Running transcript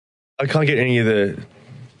I can't get any of the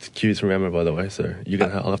cues from Emma, by the way, so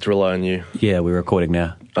I'll have to rely on you. Yeah, we're recording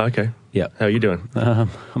now. Okay. Yeah. How are you doing? I'm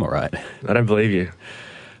all right. I don't believe you.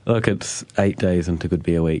 Look, it's 8 days into Good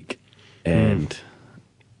Beer Week, and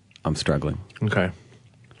I'm struggling. Okay.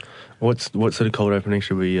 What sort of cold opening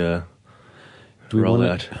should we roll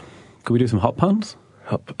out? Could we do some hot puns?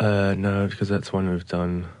 No, because that's one we've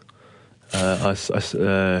done. There's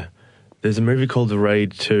a movie called The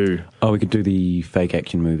Raid 2. Oh, we could do the fake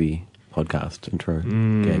action movie podcast intro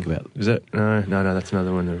gag about. Is that no? That's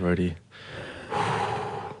another one we've already.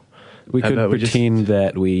 We could pretend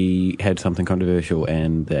that we had something controversial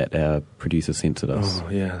and that our producer censored us. Oh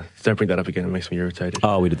yeah, don't bring that up again. It makes me irritated.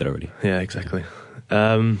 Oh, we did that already. Yeah, exactly.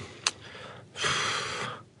 Why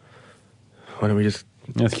don't we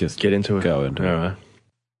Let's just get into it? Go into it. All right.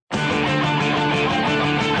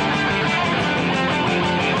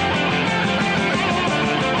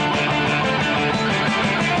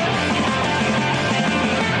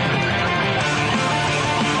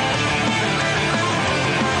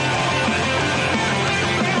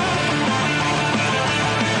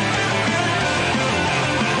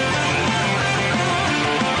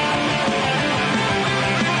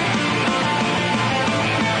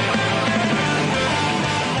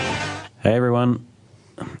 Hey everyone.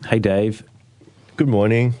 Hey Dave. Good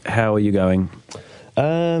morning. How are you going?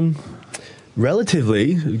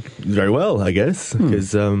 Relatively very well, I guess.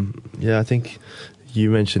 Because I think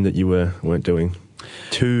you mentioned that you weren't doing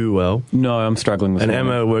too well. No, I'm struggling with And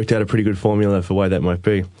Emma worked out a pretty good formula for why that might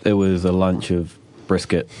be. It was a lunch of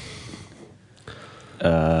brisket,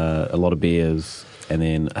 a lot of beers, and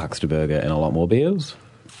then Huckster burger and a lot more beers.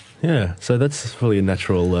 Yeah, so that's probably a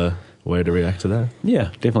natural way to react to that. Yeah,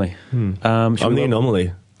 definitely. I'm the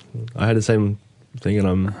anomaly. I had the same thing, and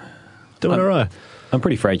I'm doing all right. I'm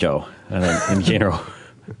pretty fragile, in general.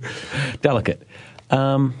 Delicate.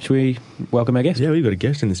 Should we welcome our guest? Yeah, we've got a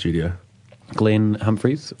guest in the studio. Glenn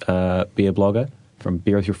Humphreys, beer blogger from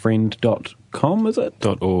beerwithyourfriend.com, is it?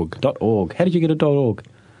 .org. .org. How did you get a .org?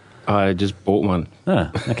 I just bought one.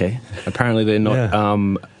 Ah, okay. Apparently they're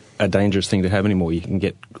not a dangerous thing to have anymore. You can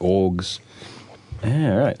get orgs.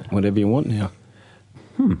 Yeah, right. Whatever you want now.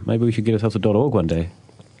 Maybe we should get ourselves a .org one day.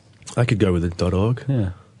 I could go with a .org.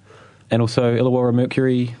 Yeah. And also Illawarra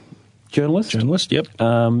Mercury journalist. Journalist, yep.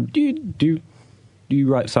 Do you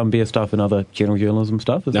write some beer stuff and other general journalism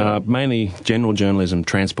stuff? Mainly general journalism,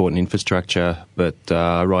 transport and infrastructure, but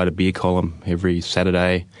I write a beer column every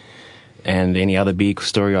Saturday, and any other beer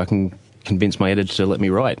story I can convince my editor to let me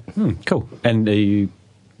write. Cool. And is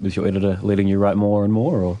your editor letting you write more and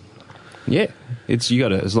more, or? Yeah, as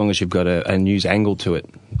long as you've got a news angle to it,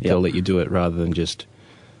 they'll let you do it rather than just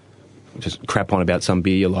crap on about some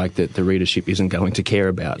beer you like that the readership isn't going to care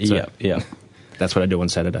about. So yeah. That's what I do on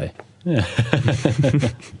Saturday. Yeah.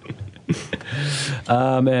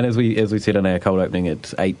 And as we said in our cold opening,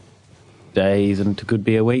 it's 8 days into Good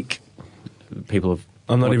Beer Week. People have.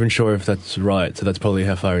 I'm not even sure if that's right, so that's probably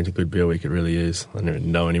how far into Good Beer Week it really is. I don't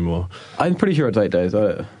even know anymore. I'm pretty sure it's 8 days.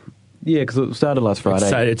 Yeah, because it started last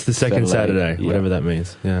Friday. It's the second Saturday, whatever that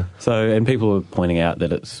means. Yeah. So, and people are pointing out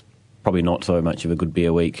that it's probably not so much of a Good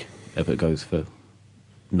Beer Week if it goes for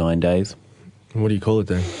 9 days. What do you call it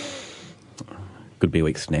then? Good Beer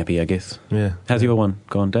Week snappy, I guess. Yeah. How's your one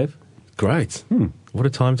gone, Dave? Great. What a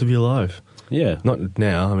time to be alive. Yeah. Not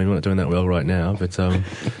now. I mean, we're not doing that well right now, but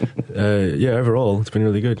overall, it's been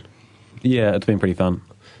really good. Yeah, it's been pretty fun.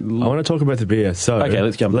 I want to talk about the beer. So okay,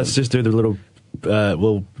 let's just do the little.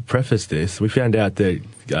 We'll preface this. We found out that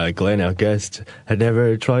Glenn, our guest, had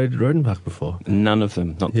never tried Rodenbach before. None of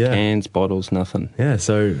them. Not cans, bottles, nothing. Yeah,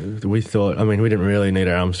 so we thought, we didn't really need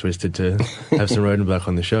our arms twisted to have some Rodenbach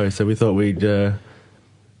on the show, so we thought we'd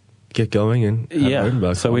get going and have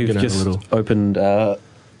Rodenbach. So we've just opened a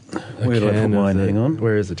can of wine. Hang on.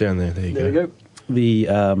 Where is it? Down there. There you go. The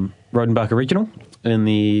Rodenbach Original in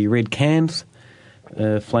the red cans,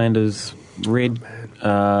 Flanders red.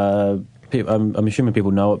 I'm assuming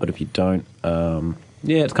people know it, but if you don't,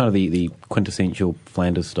 it's kind of the quintessential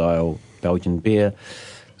Flanders-style Belgian beer.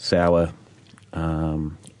 Sour,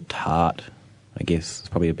 tart, I guess is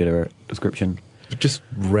probably a better description. Just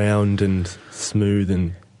round and smooth,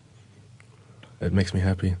 and it makes me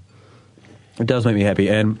happy. It does make me happy,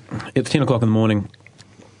 and it's 10 o'clock in the morning,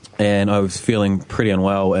 and I was feeling pretty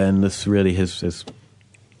unwell, and this really has a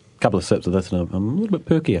couple of sips of this, and I'm a little bit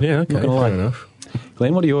perkier. Yeah, okay, fair enough.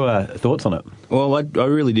 Glenn, what are your thoughts on it? Well, I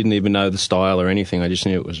really didn't even know the style or anything. I just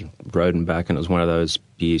knew it was Rodenbach, and it was one of those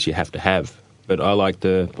beers you have to have. But I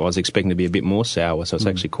was expecting to be a bit more sour, so it's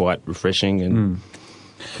actually quite refreshing and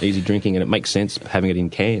easy drinking, and it makes sense having it in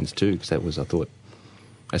cans too, because I thought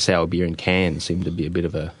a sour beer in cans seemed to be a bit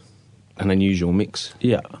of a an unusual mix.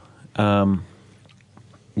 Yeah.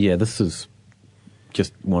 Yeah, this is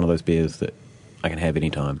just one of those beers that I can have any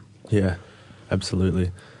time. Yeah,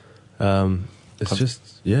 absolutely.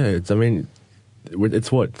 It's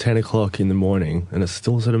what, 10 o'clock in the morning, and it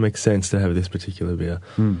still sort of makes sense to have this particular beer.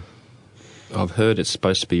 I've heard it's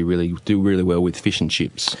supposed to be do really well with fish and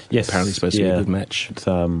chips. Yes. Apparently it's supposed to be a good match. It's,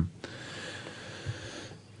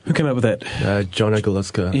 who came up with that? John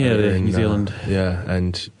Ogoluska. Yeah, New Zealand. Yeah,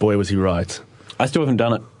 and boy was he right. I still haven't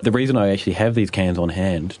done it. The reason I actually have these cans on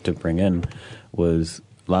hand to bring in was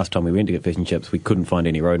last time we went to get fish and chips, we couldn't find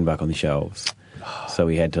any Rodenbach on the shelves. So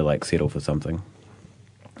we had to settle for something.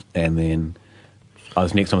 And then I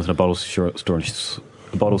was next time I was in a bottle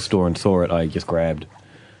store and saw it. I just grabbed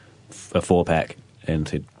a 4-pack and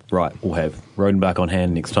said, right, we'll have Rodenbach on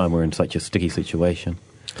hand next time we're in such a sticky situation.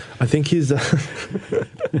 I think his,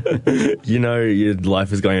 your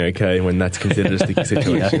life is going okay when that's considered a sticky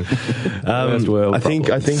situation. I think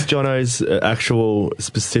Jono's actual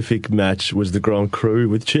specific match was the Grand Cru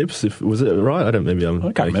with chips. Was it right? I can't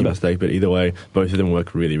making a mistake, but either way, both of them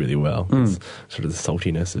work really, really well. It's sort of the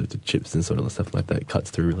saltiness of the chips and sort of stuff like that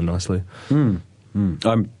cuts through really nicely. I'm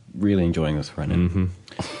really enjoying this right now.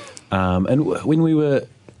 And when we were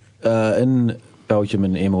in Belgium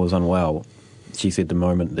and Emma was unwell, she said the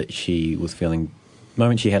moment she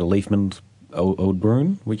had a Leafman's Old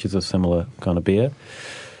Bruin, which is a similar kind of beer,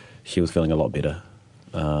 she was feeling a lot better.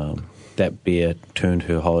 That beer turned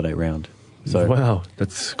her holiday round. So wow,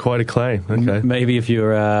 that's quite a claim. Okay, maybe if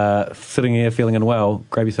you're sitting here feeling unwell,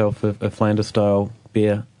 grab yourself a Flanders-style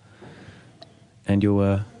beer, and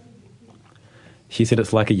you'll... She said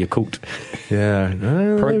it's like a Yakult. Yeah.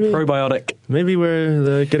 Probiotic. Maybe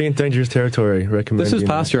we're getting into dangerous territory. This is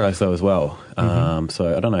pasteurized, though, as well.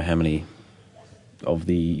 So I don't know how many of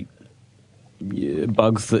the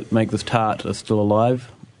bugs that make this tart are still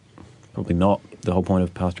alive. Probably not. The whole point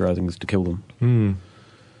of pasteurizing is to kill them.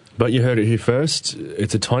 But you heard it here first.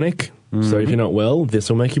 It's a tonic. So if you're not well, this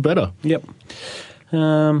will make you better. Yep.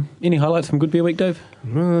 Any highlights from Good Beer Week, Dave?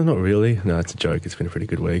 Not really. No, it's a joke. It's been a pretty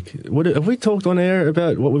good week. Have we talked on air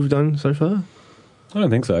about what we've done so far? I don't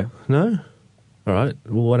think so. No? All right.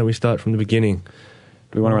 Well, why don't we start from the beginning?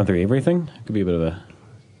 Do we want to run through everything? It could be a bit of a...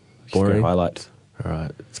 boring highlights. All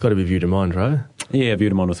right. It's got to be Vue de Monde, right? Yeah, Vue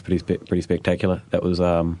de Monde was pretty spectacular. That was...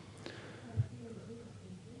 and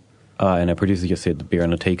our producer just said the beer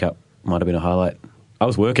in a teacup might have been a highlight. I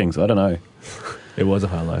was working, so I don't know. It was a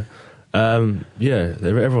highlight. Yeah,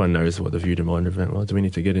 everyone knows what the Vue de Monde event was. Do we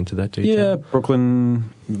need to get into that detail? Yeah,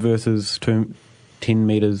 Brooklyn versus 10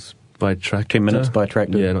 metres by tractor. 10 minutes by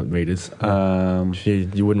tractor. Yeah, not metres.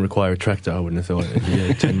 You wouldn't require a tractor, I wouldn't have thought.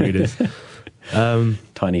 Yeah, 10 metres.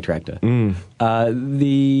 Tiny tractor.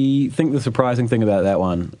 The surprising thing about that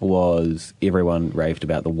one was everyone raved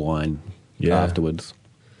about the wine afterwards.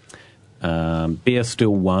 Beer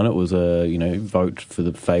still won. It was a vote for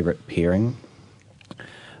the favourite pairing,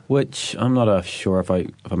 which I'm not sure if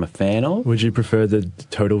I'm a fan of. Would you prefer the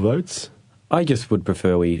total votes? I just would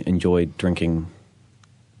prefer we enjoyed drinking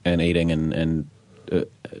and eating and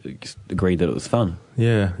just agreed that it was fun.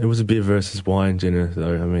 Yeah, it was a beer versus wine dinner,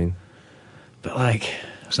 though. I mean, but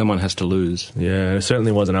someone has to lose. Yeah, it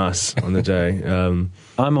certainly wasn't us on the day.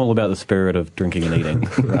 I'm all about the spirit of drinking and eating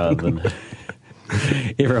rather than.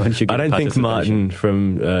 Everyone should get I don't think Martin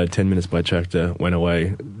from 10 Minutes by Tractor went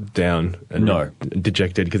away down and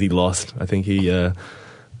dejected because he lost. I think he got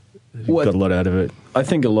a lot out of it. I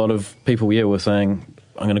think a lot of people were saying,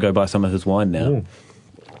 I'm going to go buy some of his wine now.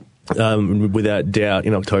 Without doubt,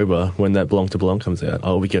 in October, when that Blanc de Blanc comes out,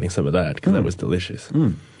 I'll be getting some of that because that was delicious.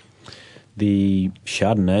 The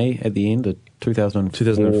Chardonnay at the end, the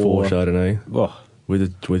 2004 Chardonnay. Oh.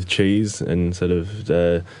 With cheese and sort of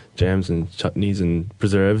jams and chutneys and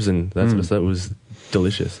preserves and that sort of stuff. It was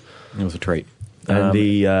delicious. It was a treat. And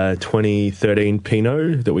the 2013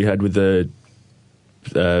 Pinot that we had with the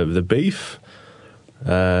beef.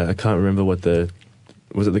 I can't remember was it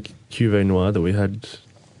the Cuvée Noir that we had?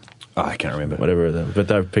 Oh, I can't remember. Whatever, but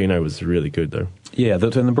that Pinot was really good though. Yeah, and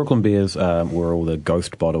the Brooklyn beers were all the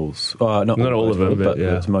ghost bottles. Not all of them, but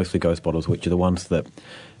it's mostly ghost bottles, which are the ones that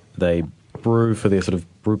they brew for their sort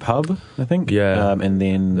of brew pub, I think. Yeah. And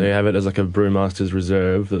then they have it as like a brewmaster's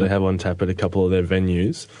reserve that they have on tap at a couple of their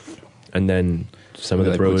venues. And then some of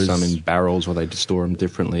the brewers... put some in barrels where they store them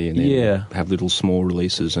differently and then have little small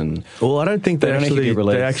releases. And well, I don't think they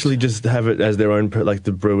actually just have it as their own... Like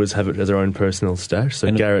the brewers have it as their own personal stash. So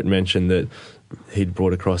Garrett mentioned that he'd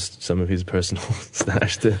brought across some of his personal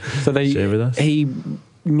stash to share with us. He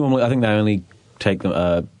normally... I think they only take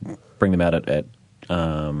them... bring them out at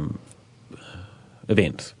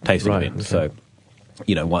events, tasting events. Okay. So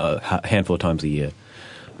a handful of times a year.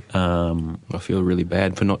 I feel really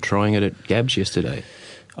bad for not trying it at Gab's yesterday.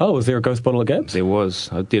 Oh, was there a ghost bottle at Gab's? There was.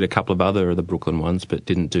 I did a couple of other of the Brooklyn ones, but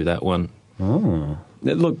didn't do that one. Oh.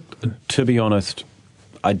 Look, to be honest,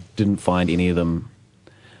 I didn't find any of them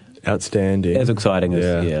outstanding, as exciting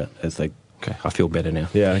as they. Okay, I feel better now.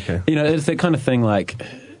 Yeah, okay. It's that kind of thing. Like,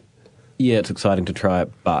 it's exciting to try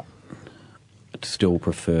it, but I'd still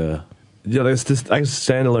prefer. Yeah, there's just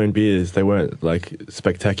standalone beers. They weren't like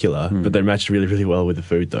spectacular, but they matched really, really well with the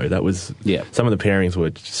food. Though that was some of the pairings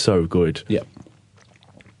were so good. Yeah,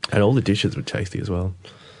 and all the dishes were tasty as well.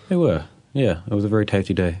 They were. Yeah, it was a very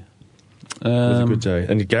tasty day. It was a good day,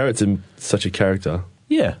 and Garrett's such a character.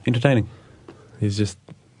 Yeah, entertaining. He's just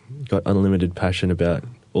got unlimited passion about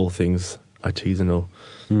all things artisanal.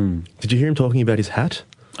 Did you hear him talking about his hat?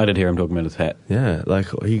 I did hear him talking about his hat. Yeah, like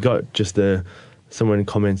he got just someone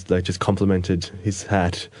just complimented his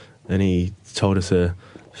hat, and he told us a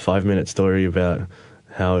 5-minute story about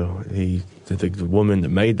how the woman that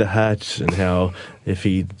made the hat, and how if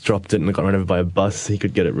he dropped it and got run over by a bus, he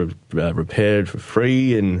could get it repaired for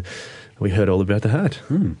free, and we heard all about the hat.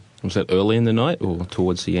 Was that early in the night or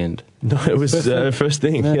towards the end? No, it was first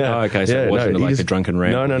thing. Yeah. Oh, okay, so it wasn't a drunken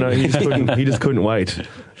rant. No. He just couldn't wait.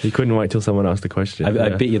 He couldn't wait till someone asked the question. I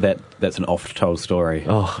bet you that's an oft-told story.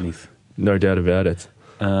 Oh, no doubt about it.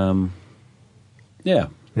 Yeah.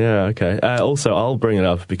 Yeah, okay. Also, I'll bring it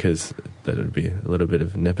up because that would be a little bit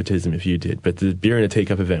of nepotism if you did, but the Beer in a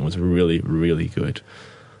Teacup event was really, really good.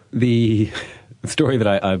 The story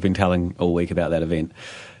that I've been telling all week about that event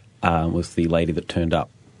was the lady that turned up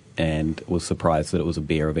and was surprised that it was a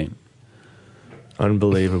beer event.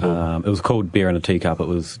 Unbelievable. It was called Beer in a Teacup. It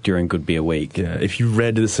was during Good Beer Week. Yeah, if you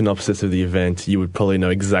read the synopsis of the event, you would probably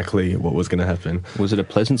know exactly what was going to happen. Was it a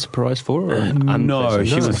pleasant surprise for her? Or no,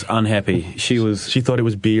 she was unhappy. She thought it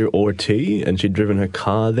was beer or tea, and she'd driven her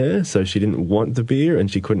car there, so she didn't want the beer,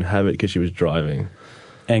 and she couldn't have it because she was driving.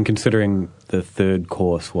 And considering the third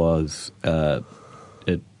course was a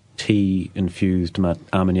tea-infused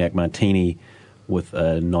Armagnac martini with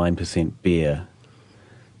a 9% beer,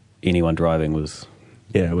 anyone driving was...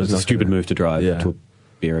 Yeah, it was a stupid move to drive to a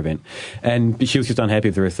beer event. And she was just unhappy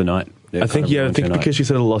with the rest of the night. I think because she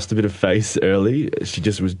sort of lost a bit of face early, she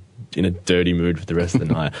just was in a dirty mood for the rest of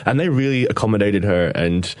the night. And they really accommodated her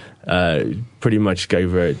and pretty much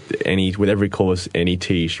gave her with every course, any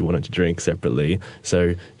tea she wanted to drink separately.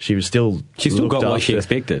 So she was still... She still got what she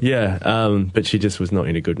expected. Yeah, but she just was not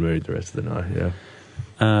in a good mood the rest of the night, yeah.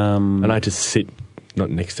 And I had to sit, not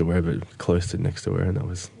next to her, but close to next to her, and that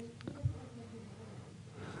was...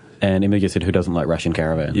 And Emily just said, who doesn't like Russian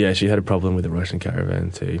Caravan? Yeah, she had a problem with the Russian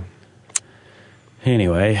Caravan too.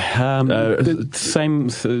 Anyway,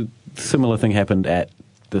 the similar thing happened at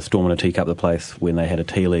the Storm in a Teacup, the place, when they had a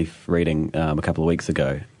tea leaf reading a couple of weeks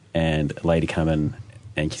ago. And a lady came in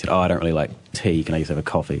and she said, I don't really like tea. Can I just have a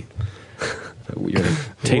coffee? You're at a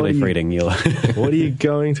tea leaf reading. What are you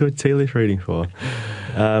going to a tea leaf reading for?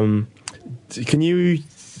 Can you...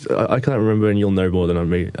 I can't remember, and you'll know more than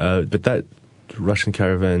me, but that... Russian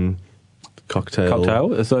Caravan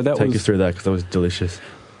cocktail. So that take us through that because that was delicious.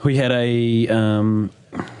 We had a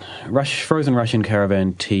frozen Russian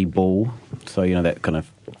Caravan tea ball. So that kind of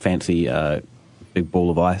fancy big ball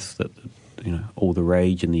of ice that all the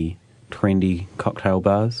rage in the trendy cocktail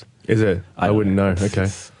bars. Is it? I wouldn't know. Okay.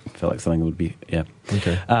 Felt like something would be. Yeah.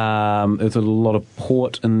 Okay. There's a lot of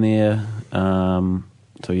port in there. So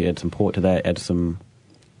you add some port to that. Add some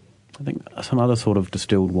other sort of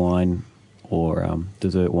distilled wine. Or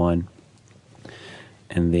dessert wine.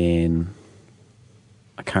 And then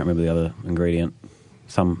I can't remember the other ingredient.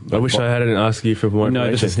 I wish I hadn't asked you for more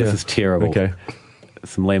information. No, this is terrible. Okay.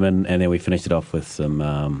 Some lemon, and then we finished it off with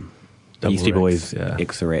some Yeasty Boys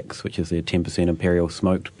XRX, which is their 10% Imperial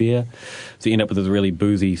smoked beer. So you end up with this really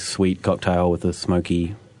boozy, sweet cocktail with a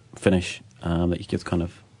smoky finish that you just kind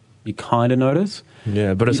of notice.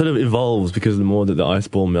 Yeah, but it sort of evolves because the more that the ice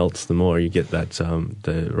ball melts, the more you get that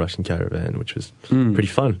the Russian Caravan, which was pretty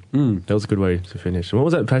fun. That was a good way to finish. And what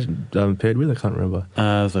was that paired with? I can't remember. It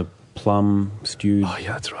was a plum stewed. Oh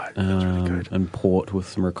yeah, that's right. That was really good. And port with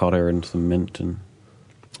some ricotta and some mint. And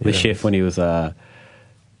the chef, when he was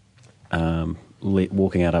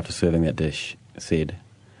walking out after serving that dish, said,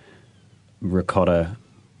 "Ricotta,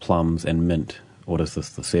 plums, and mint. What is this,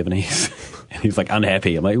 the 70s?" And he's like,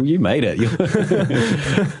 unhappy. I'm like, well, you made it. No,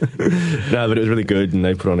 but it was really good, and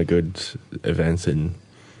they put on a good event, and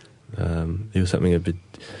it was something a bit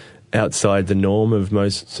outside the norm of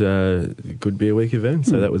most Good Beer Week events,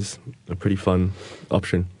 so that was a pretty fun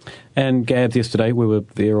option. And Gabs yesterday, we were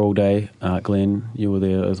there all day. Glenn, you were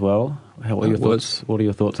there as well. What are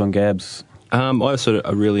your thoughts on Gabs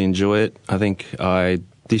I really enjoy it. I think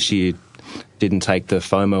this year didn't take the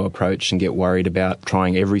FOMO approach and get worried about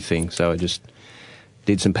trying everything. So I just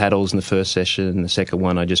did some paddles in the first session, and the second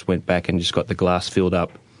one I just went back and just got the glass filled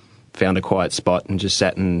up, found a quiet spot and just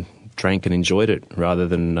sat and drank and enjoyed it, rather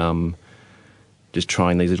than just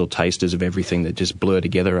trying these little tasters of everything that just blur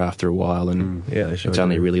together after a while. And it's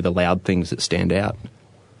only really the loud things that stand out.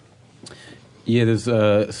 Yeah, there's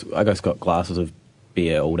I just got glasses of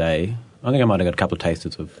beer all day. I think I might have got a couple of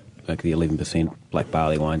tasters of like the 11% black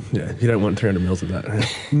barley wine. Yeah, you don't want 300 mils of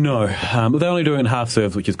that. No, but they're only doing half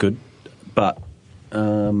serves, which is good. But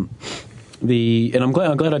and I'm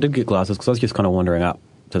glad I did get glasses, because I was just kind of wandering up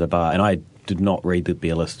to the bar, and I did not read the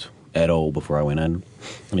beer list at all before I went in,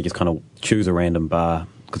 and I just kind of choose a random bar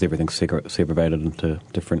because everything's segregated into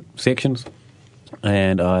different sections,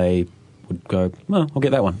 and I would go, well, I'll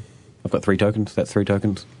get that one. I've got 3 tokens. That's 3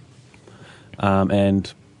 tokens.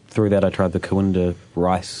 And through that, I tried the Kooinda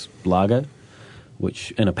rice lager,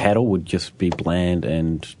 which in a paddle would just be bland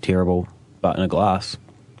and terrible, but in a glass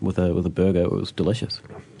with a burger, it was delicious.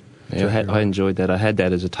 Yeah, I enjoyed that. I had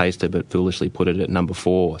that as a taster, but foolishly put it at number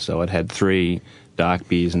 4. So I'd had 3 dark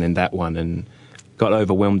beers and then that one, and got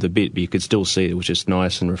overwhelmed a bit, but you could still see it was just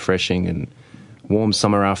nice and refreshing, and warm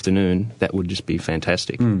summer afternoon, that would just be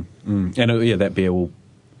fantastic. And that beer will...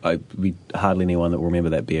 we hardly anyone that will remember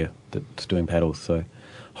that beer that's doing paddles, so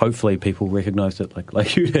hopefully people recognised it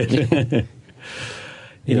like you did.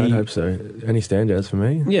 I hope so. Any standouts for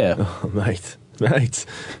me? Yeah. Oh, mate.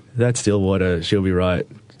 That Stillwater, she'll be right.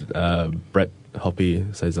 Brett Hoppy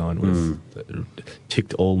Saison was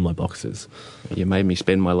ticked all my boxes. You made me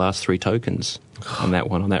spend my last 3 tokens on that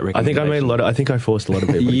one, on that recommendation. I think I forced a lot of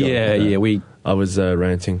people to go. I was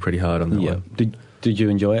ranting pretty hard on that one. Did you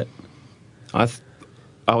enjoy it?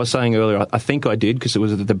 I was saying earlier, I think I did, because it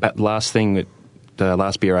was the last thing, the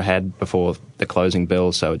last beer I had before the closing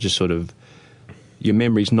bell, so it just sort of, your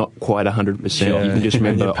memory's not quite 100%. Yeah. You can just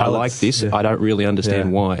remember, I like this, I don't really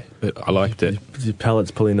understand why, but I liked it. Your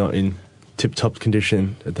palate's probably not in tip-top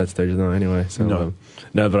condition at that stage, though, anyway. So,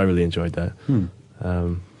 no, but I really enjoyed that.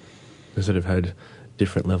 We sort of had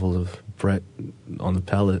different levels of Brett on the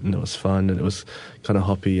palate, and it was fun, and it was kind of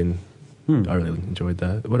hoppy, and I really enjoyed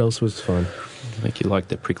that. What else was fun? I think you liked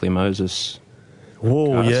the Prickly Moses.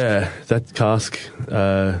 Whoa, cask. Yeah, that cask.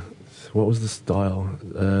 What was the style?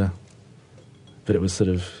 But it was sort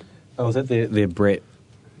of... Oh, was that their Brett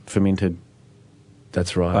fermented?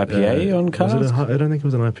 That's right. IPA on cask? I don't think it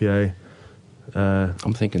was an IPA.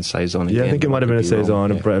 I'm thinking Saison again. Yeah, I think it might have been a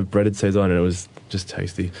Saison, a breaded Saison, and it was just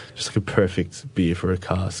tasty. Just like a perfect beer for a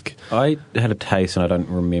cask. I had a taste, and I don't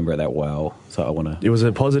remember it that well, so I want to... It was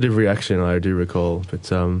a positive reaction, I do recall, but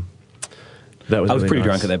that was I was really pretty nice.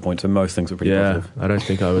 drunk at that point, so most things were pretty positive. I don't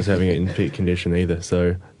think I was having it in peak condition either,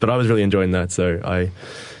 but I was really enjoying that, so I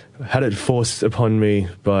had it forced upon me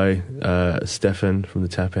by Stefan from the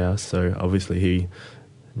Tap House, so obviously he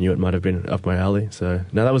knew it might have been up my alley. So,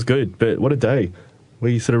 no, that was good. But what a day.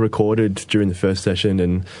 We sort of recorded during the first session,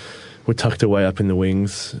 and we're tucked away up in the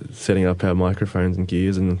wings, setting up our microphones and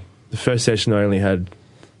gears. And the first session, I only had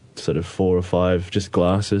sort of 4 or 5 just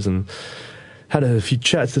glasses, and had a few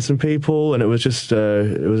chats to some people, and it was just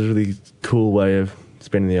it was a really cool way of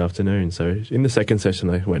spending the afternoon. So in the second session,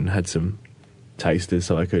 I went and had some tasters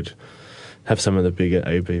so I could have some of the bigger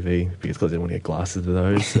ABV, because I didn't want to get glasses of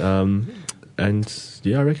those. And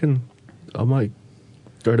yeah, I reckon I might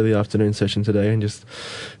go to the afternoon session today and just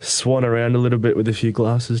swan around a little bit with a few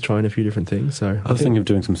glasses, trying a few different things. So I was thinking of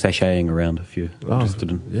doing some sashaying around if you're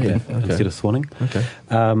interested in instead of swanning. Okay.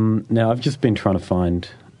 Now, I've just been trying to find...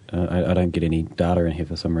 I don't get any data in here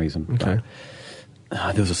for some reason. Okay.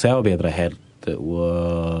 There was a sour beer that I had that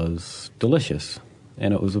was delicious,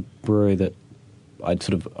 and it was a brewery that I'd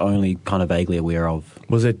sort of only kind of vaguely aware of.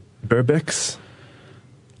 Was it Burbeck's?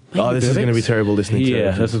 Oh, this is going to be terrible listening to.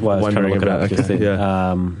 Yeah, this is why I was trying to look it up. Okay, just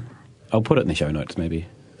then. I'll put it in the show notes maybe,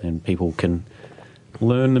 and people can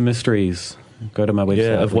learn the mysteries. Go to my website.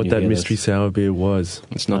 Yeah, of what that mystery sour beer was.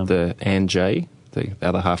 It's not the Ann J, the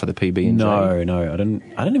other half of the PB and J. No, I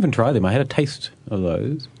didn't even try them. I had a taste of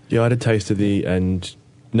those. Yeah, I had a taste of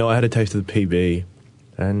I had a taste of the PB,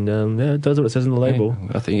 and it does what it says on the label.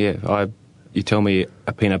 Yeah, I think you tell me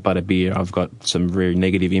a peanut butter beer, I've got some very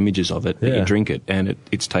negative images of it. But you drink it, and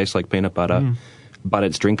it tastes like peanut butter, but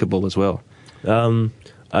it's drinkable as well.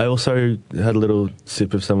 I also had a little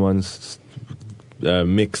sip of someone's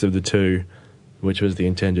mix of the two, which was the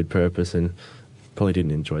intended purpose, and probably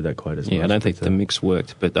didn't enjoy that quite as much. Yeah, I don't think the mix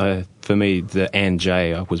worked, but for me, the Ann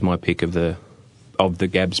J was my pick of the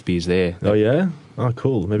Gabs beers there. Oh yeah? Oh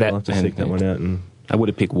cool. Maybe I'll have to seek that one out. And I would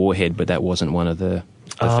have picked Warhead, but that wasn't one of the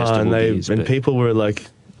festival beers. And people were like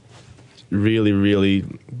really, really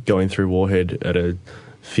going through Warhead at a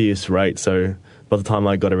fierce rate. So by the time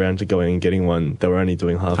I got around to going and getting one, they were only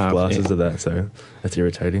doing half glasses of that. So that's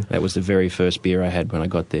irritating. That was the very first beer I had when I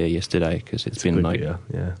got there yesterday, because it's been like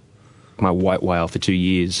my white whale for 2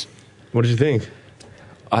 years. What did you think?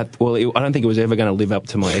 I don't think it was ever going to live up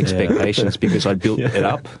to my expectations because I built it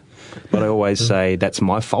up. But I always say that's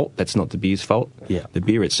my fault. That's not the beer's fault. Yeah. The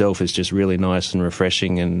beer itself is just really nice and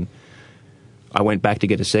refreshing. And I went back to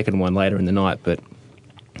get a second one later in the night, but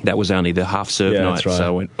that was only the half-serve night. Right. So I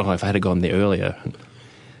went, if I had gone there earlier.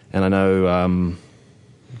 And I know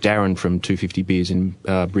Darren from 250 Beers in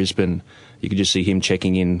Brisbane, you could just see him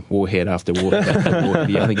checking in Warhead after Warhead.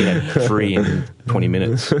 I think he had 3 in 20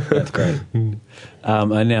 minutes. That's great.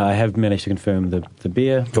 Now I have managed to confirm the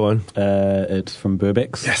beer. Go on. It's from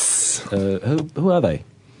Burbeck's. Yes. Who are they?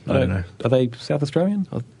 I don't know. Are they South Australian?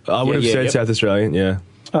 I would have said South Australian, yeah.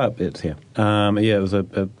 Oh, it's here. It was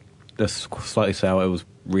a slightly sour. It was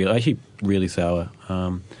really sour.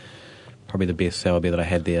 Probably the best sour beer that I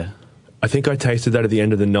had there. I think I tasted that at the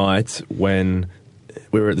end of the night when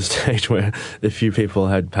we were at the stage where a few people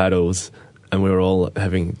had paddles and we were all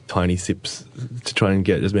having tiny sips to try and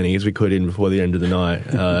get as many as we could in before the end of the night.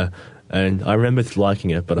 And I remember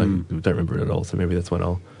liking it, but I don't remember it at all, so maybe that's when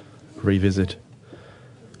I'll revisit.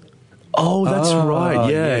 Oh, that's right.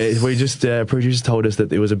 Yeah, yes. We just producers told us that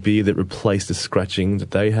there was a beer that replaced the scratching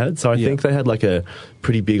that they had. So I think they had like a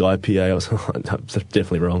pretty big IPA. That's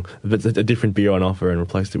definitely wrong, but a different beer on offer and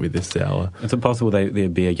replaced it with this sour. Is it possible their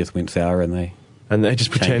beer just went sour and they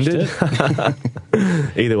just pretended?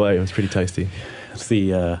 Either way, it was pretty tasty. It's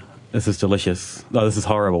this is delicious. No, this is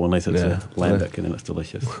horrible unless it's a lambic and then it's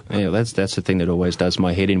delicious. Yeah, that's the thing that always does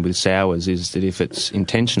my head in with sours is that if it's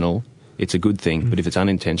intentional, it's a good thing, but if it's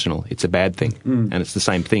unintentional, it's a bad thing, and it's the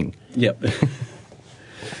same thing. Yep.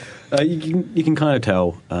 You can kind of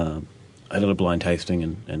tell a little blind tasting,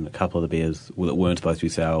 and a couple of the beers that weren't supposed to be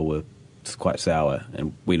sour were quite sour,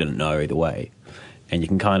 and we didn't know either way. And you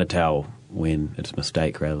can kind of tell when it's a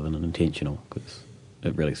mistake rather than an intentional, because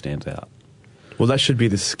it really stands out. Well, that should be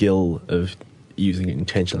the skill of using it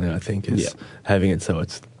intentionally, I think, is having it so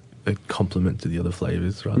it's a complement to the other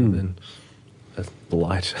flavours rather than a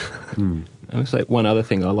blight. I would say one other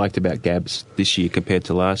thing I liked about Gabs this year compared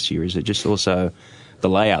to last year is it just also the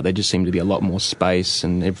layout. There just seemed to be a lot more space,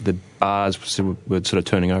 and the bars were sort of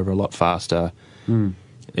turning over a lot faster.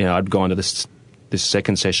 I'd gone to this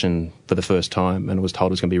second session for the first time and was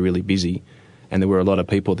told it was going to be really busy, and there were a lot of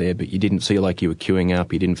people there, but you didn't feel like you were queuing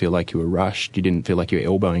up, you didn't feel like you were rushed, you didn't feel like you were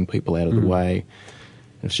elbowing people out of the way.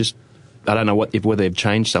 It's just, I don't know whether they've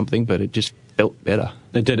changed something, but it just felt better.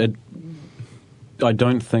 It did. I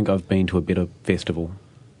don't think I've been to a better festival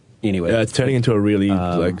anyway. Yeah, it's turning into a really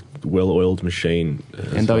well-oiled machine.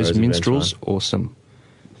 And those minstrels, awesome.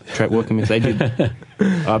 Track working with, they did.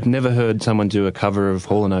 I've never heard someone do a cover of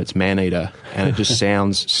Hall & Oates' Man-Eater, and it just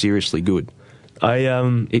sounds seriously good.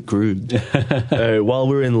 It grew. While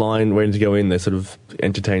we were in line waiting to go in, they sort of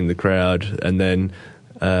entertained the crowd, and then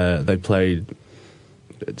they played.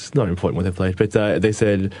 It's not important what they played, but they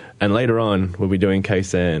said, and later on we'll be doing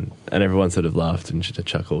Khe-Sanh, and everyone sort of laughed and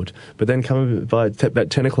chuckled. But then coming by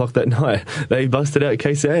about 10 o'clock that night, they busted out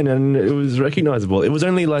Khe-Sanh, and it was recognisable. It was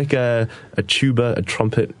only like a tuba, a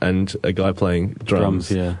trumpet, and a guy playing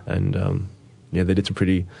drums. And they did some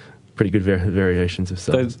pretty good variations of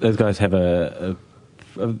songs. Those guys have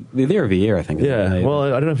they're there every year, I think. Yeah, well, I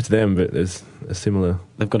don't know if it's them, but there's a similar.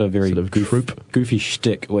 They've got a very sort of goofy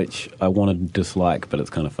shtick, which I want to dislike, but it's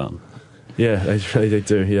kind of fun. Yeah, they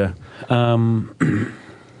do. Yeah.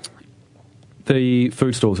 The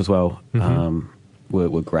food stalls as well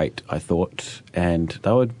were great, I thought, and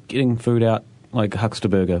they were getting food out like Huckster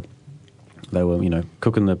Burger. They were,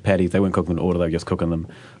 cooking the patties. They weren't cooking an order; they were just cooking them.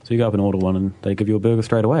 So you go up and order one, and they give you a burger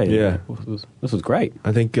straight away. Yeah, this was great.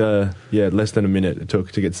 I think less than a minute it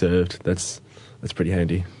took to get served. That's pretty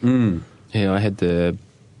handy. Yeah, I had the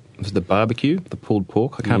barbecue, the pulled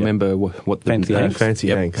pork. I can't remember what the Fancy Hanks. Fancy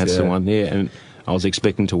Hanks. That's the one. Yeah, and I was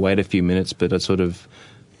expecting to wait a few minutes, but a sort of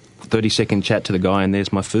 30-second chat to the guy, and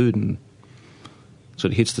there's my food, and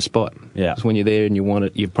sort of hits the spot. Yeah. Because when you're there and you want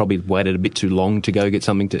it, you've probably waited a bit too long to go get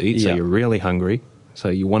something to eat, so you're really hungry. So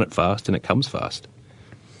you want it fast, and it comes fast.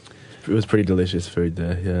 It was pretty delicious food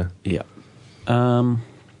there, yeah.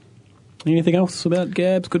 Anything else about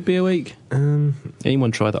Gabs? Good Beer Week?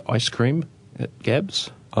 Anyone try the ice cream at Gabs?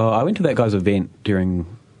 I went to that guy's event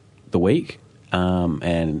during the week,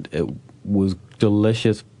 and it was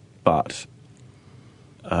delicious, but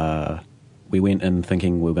we went in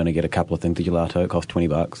thinking we were going to get a couple of things of gelato. It cost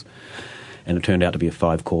 $20, and it turned out to be a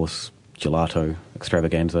 5-course gelato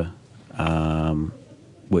extravaganza,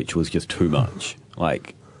 which was just too much.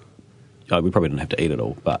 Like, we probably didn't have to eat it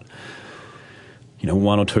all, but,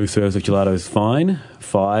 1 or 2 serves of gelato is fine.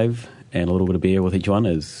 5 and a little bit of beer with each one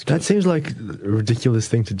is... That seems like a ridiculous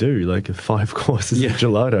thing to do, like 5 courses of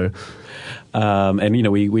gelato.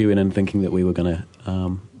 And, we went in thinking that we were going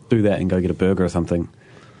to do that and go get a burger or something.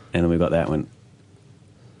 And then we got that and went,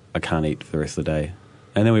 I can't eat for the rest of the day.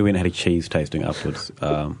 And then we went and had a cheese tasting afterwards.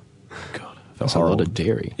 God, that's horrible. A lot of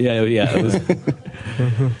dairy. Yeah. It was,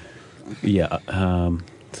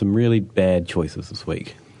 some really bad choices this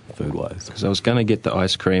week, food-wise. Because I was going to get the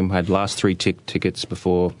ice cream. I had last 3 tickets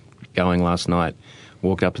before going last night.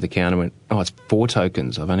 Walked up to the counter and went, it's 4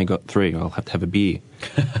 tokens. I've only got 3. I'll have to have a beer.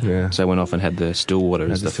 So I went off and had the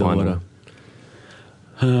Stillwater as the final.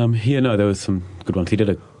 There was some good ones. He did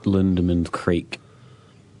a Lindeman's Creek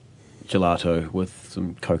gelato with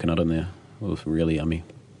some coconut in there. It was really yummy.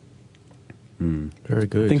 Very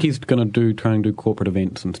good. I think he's going to try and do corporate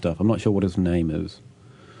events and stuff. I'm not sure what his name is,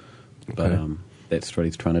 but that's what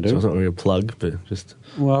he's trying to do. So it's not really a plug, but just...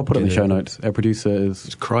 Well, I'll put it in the show notes. Our producer is...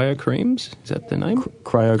 It's Cryo Creams? Is that the name?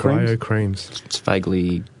 Cryo Creams. Cryo Creams. It's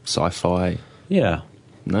vaguely sci-fi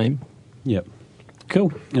name. Yep.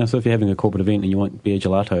 Cool. So if you're having a corporate event and you want beer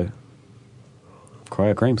gelato,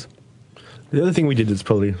 Cryo Creams. The other thing we did that's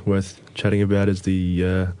probably worth chatting about is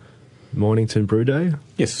the Mornington Brew Day.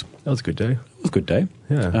 Yes. That was a good day. It was a good day.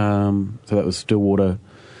 Yeah. So that was Stillwater,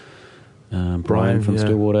 Brian from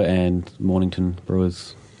Stillwater and Mornington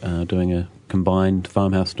Brewers doing a combined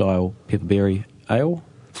farmhouse-style pepperberry ale.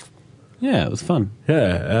 Yeah, it was fun.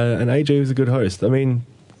 Yeah, and AJ was a good host. I mean,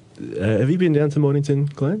 have you been down to Mornington,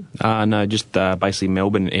 Glenn? No, just basically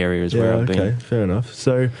Melbourne area is where I've been. Okay, fair enough.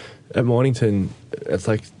 So at Mornington, it's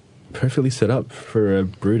like perfectly set up for a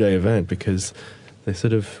brew day event because they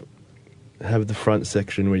sort of have the front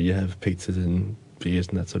section where you have pizzas and beers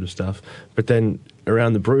and that sort of stuff. But then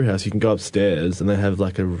around the brew house, you can go upstairs and they have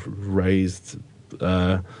like a raised...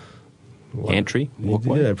 Entry?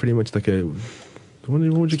 Walkway? Yeah, pretty much like a... What would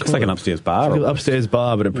you call it? It's like an upstairs bar. It's like an upstairs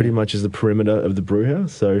bar, but it pretty much is the perimeter of the brew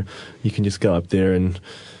house. So you can just go up there and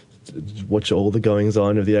watch all the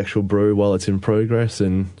goings-on of the actual brew while it's in progress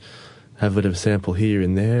and have a bit of a sample here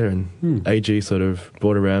and there. And AG sort of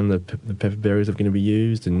brought around the pepper berries that are going to be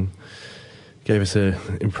used and gave us an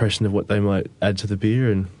impression of what they might add to the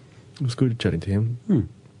beer. And it was good chatting to him.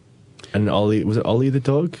 And Ollie, was it Ollie the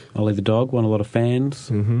dog? Ollie the dog won a lot of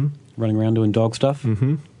fans running around doing dog stuff.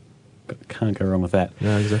 Can't go wrong with that.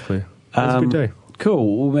 No, exactly. It was a good day.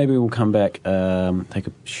 Cool. Well, maybe we'll come back, take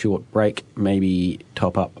a short break, maybe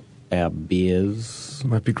top up our beers.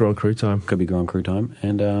 Might be Grand Cru time. Could be Grand Cru time.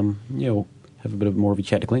 And, we'll have a bit more of a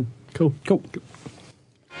chat to Glenn. Cool.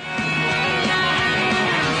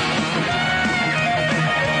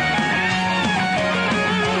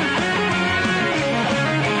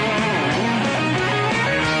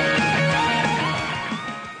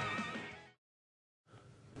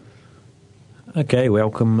 Okay,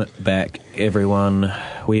 welcome back, everyone.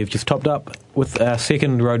 We've just topped up with our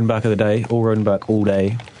second Rodenbach of the day. All Rodenbach all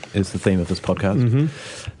day is the theme of this podcast.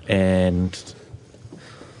 And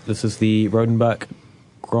this is the Rodenbach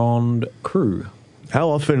Grand Cru. How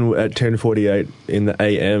often at 10:48 in the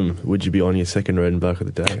AM would you be on your second Rodenbach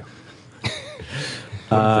of the day?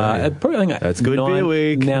 Probably, I think that's good beer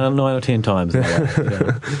week. Now 9 or 10 times.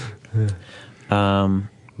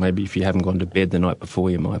 Maybe if you haven't gone to bed the night before,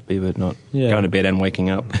 you might be, but not going to bed and waking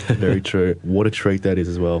up. Very true. What a treat that is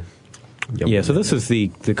as well. Yeah, so this is the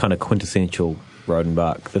kind of quintessential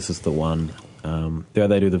Rodenbach. This is the one.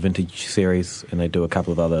 They do the vintage series, and they do a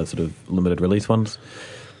couple of other sort of limited release ones.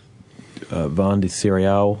 Vin de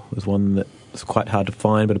Cereal is one that's quite hard to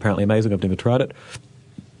find, but apparently amazing. I've never tried it.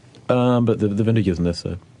 But the vintages in this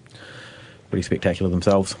are pretty spectacular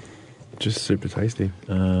themselves. Just super tasty.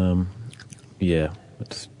 Yeah,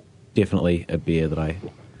 it's definitely a beer that I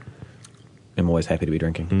am always happy to be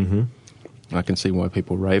drinking. I can see why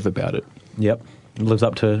people rave about it. Yep, it lives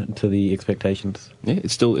up to the expectations. Yeah,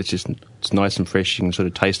 it's nice and fresh. You can sort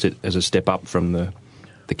of taste it as a step up from the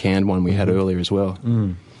canned one we had earlier as well.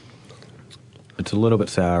 It's a little bit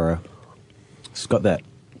sourer. It's got that,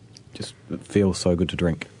 just it feels so good to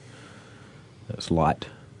drink. It's light,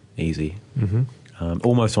 easy.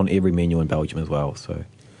 Almost on every menu in Belgium as well. So,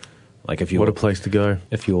 like if you what a place to go.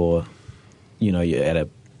 If you're at a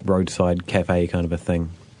roadside cafe kind of a thing,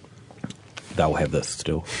 they'll have this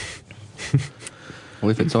still. Well,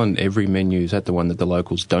 if it's on every menu, is that the one that the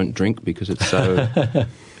locals don't drink because it's so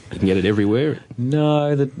you can get it everywhere?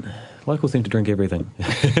 No, the locals seem to drink everything.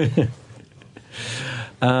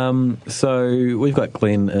 So we've got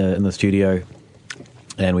Glenn in the studio.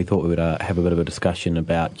 and we thought we would have a bit of a discussion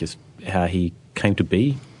about just how he came to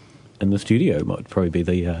be in the studio. Might probably be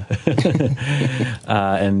the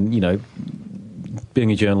and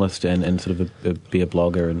being a journalist and sort of be a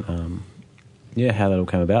blogger and how that all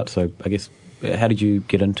came about. So I guess, how did you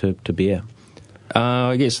get into beer?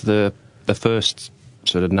 I guess the first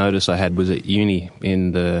sort of notice I had was at uni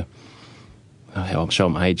in the I'll show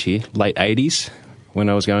my age here, late 80s. When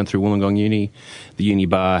I was going through Wollongong Uni, the uni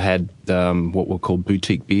bar had what were called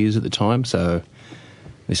boutique beers at the time. So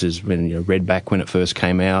this is when Redback, when it first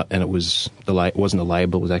came out, and it wasn't a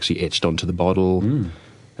label; it was actually etched onto the bottle.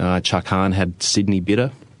 Chuck Hahn had Sydney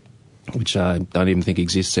Bitter, which I don't even think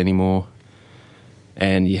exists anymore.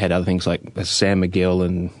 And you had other things like San Miguel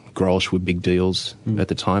and Grolsch were big deals at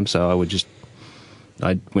the time. So I went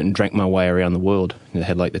and drank my way around the world. It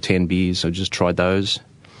had like the 10 beers, so I just tried those.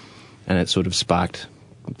 And it sort of sparked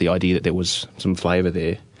the idea that there was some flavour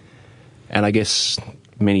there. And I guess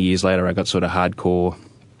many years later I got sort of hardcore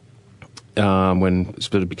when I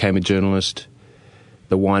sort of became a journalist.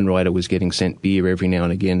 The wine writer was getting sent beer every now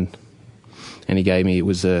and again. And he gave me, it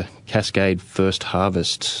was a Cascade First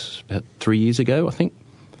Harvest about 3 years ago, I think.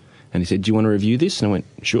 And he said, "Do you want to review this?" And I went,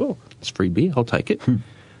 "Sure, it's free beer, I'll take it."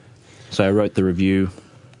 So I wrote the review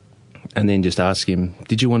and then just asked him,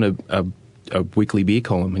 "Did you want a weekly beer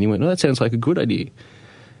column?" And he went, "No, that sounds like a good idea."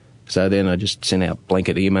 So then I just sent out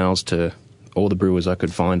blanket emails to all the brewers I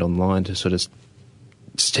could find online to sort of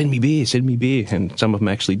send me beer, and some of them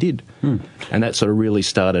actually did. And that sort of really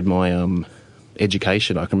started my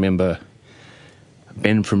education. I can remember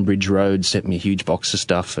Ben from Bridge Road sent me a huge box of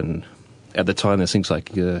stuff, and at the time there's things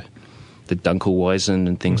like the Dunkelweizen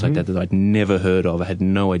and things like that I'd never heard of. I had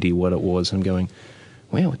no idea what it was. I'm going,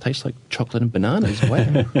 wow, it tastes like chocolate and bananas.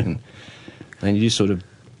 Wow. and you just sort of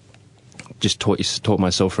taught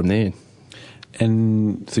myself from there.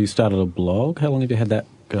 And so you started a blog. How long have you had that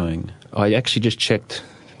going? I actually just checked.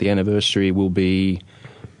 The anniversary will be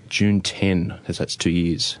June 10, as that's 2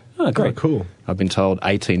 years. Oh, great. Oh, cool. I've been told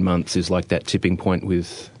 18 months is like that tipping point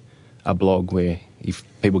with a blog where if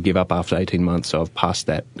people give up after 18 months, so I've passed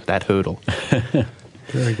that hurdle.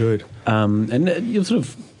 Very good. And you sort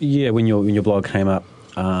of, when your blog came up,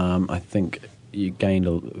 I think you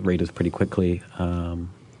gained readers pretty quickly, and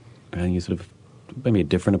you sort of maybe a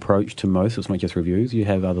different approach to most. It's not just reviews. You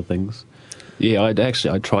have other things. Yeah,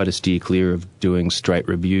 I try to steer clear of doing straight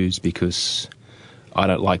reviews because I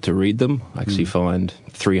don't like to read them. I actually find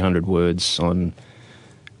 300 words on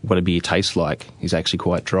what a beer tastes like is actually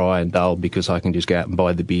quite dry and dull because I can just go out and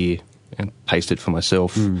buy the beer and taste it for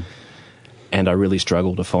myself. And I really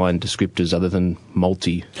struggle to find descriptors other than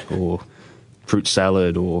malty or fruit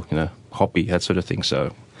salad or hoppy, that sort of thing.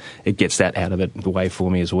 So it gets that out of it the way for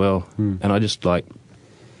me as well. And I just like,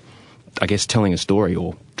 I guess, telling a story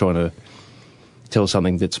or trying to tell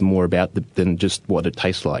something that's more about than just what it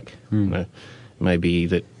tastes like. Maybe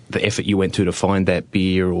that the effort you went to find that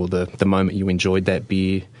beer or the moment you enjoyed that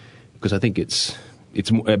beer, because I think it's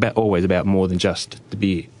always about more than just the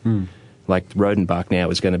beer. Like Rodenbach now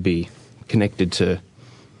is going to be connected to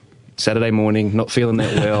Saturday morning, not feeling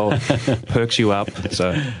that well, perks you up.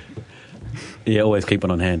 So yeah, always keep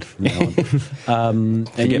one on hand from now on.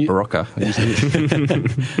 And get Barocca.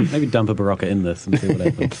 Maybe dump a Barocca in this and see what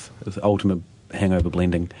happens. It's ultimate hangover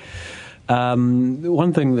blending.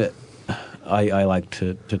 One thing that I like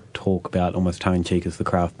to talk about almost tongue-in-cheek is the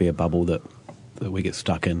craft beer bubble that we get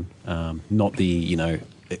stuck in. Not the,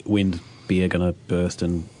 when's beer going to burst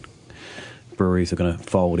and breweries are going to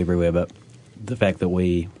fold everywhere, but the fact that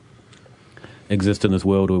we exist in this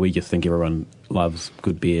world where we just think everyone loves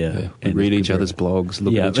good beer. Yeah, and read each other's blogs,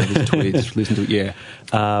 look at each other's tweets, listen to it,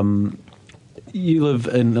 You live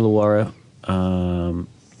in Illawarra,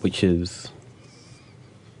 which is...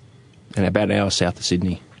 And about an hour south of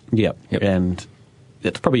Sydney. Yep. And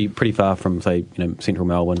it's probably pretty far from, say, central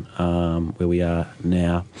Melbourne, where we are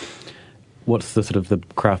now. What's the sort of the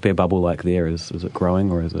craft beer bubble like there? Is it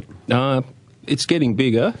growing or is it... It's getting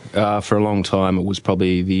bigger. For a long time, it was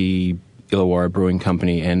probably the Illawarra Brewing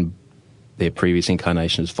Company and their previous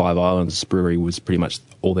incarnation as Five Islands Brewery was pretty much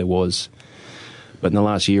all there was. But in the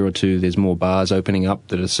last year or two, there's more bars opening up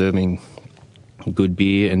that are serving good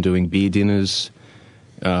beer and doing beer dinners.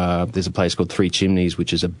 There's a place called Three Chimneys,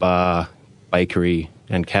 which is a bar, bakery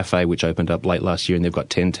and cafe, which opened up late last year, and they've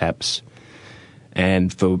got 10 taps.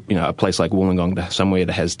 And for a place like Wollongong, somewhere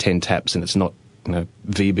that has 10 taps and it's not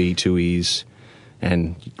VB 2Es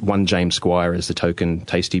and one James Squire as the token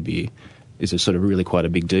tasty beer is a sort of really quite a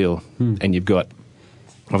big deal. And you've got,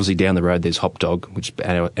 obviously down the road, there's Hop Dog, which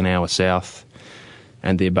is an hour south,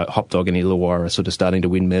 and Hop Dog and Illawarra are sort of starting to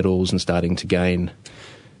win medals and starting to gain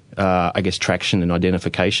I guess, traction and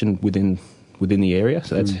identification within the area.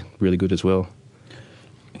 So that's really good as well.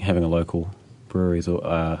 Having a local brewery is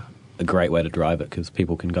a great way to drive it, because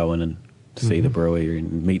people can go in and see the brewery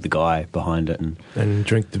and meet the guy behind it. And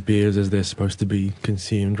drink the beers as they're supposed to be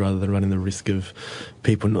consumed, rather than running the risk of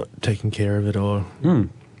people not taking care of it, or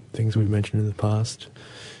things we've mentioned in the past.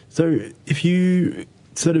 So if you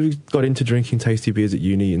sort of got into drinking tasty beers at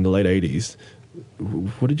uni in the late 80s,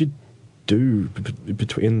 what did you do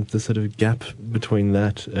between the sort of gap between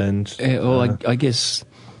that and... I guess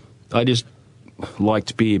I just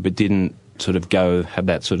liked beer, but didn't sort of have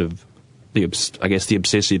that sort of, the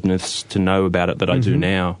obsessiveness to know about it that I do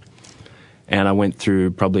now. And I went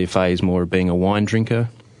through probably a phase more of being a wine drinker.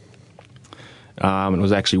 And it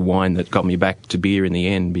was actually wine that got me back to beer in the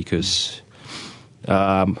end, because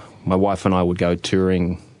my wife and I would go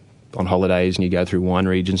touring on holidays, and you go through wine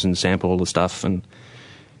regions and sample all the stuff, and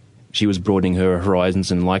she was broadening her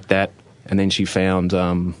horizons and liked that. And then she found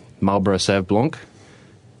Marlborough Sauv Blanc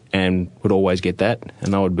and would always get that.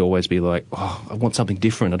 And I would always be like, oh, I want something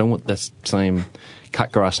different. I don't want that same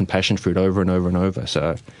cut grass and passion fruit over and over and over.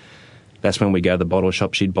 So that's when we go to the bottle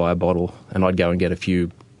shop. She'd buy a bottle, and I'd go and get a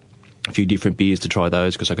few different beers to try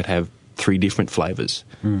those, because I could have 3 different flavours.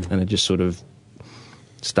 And it just sort of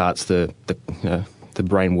starts the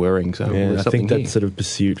brain whirring. So I think that sort of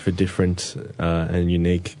pursuit for different and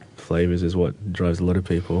unique flavours is what drives a lot of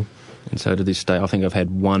people. And so to this day, I think I've had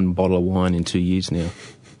 1 bottle of wine in 2 years now.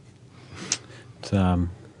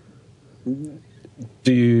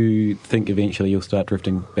 Do you think eventually you'll start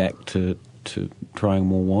drifting back to trying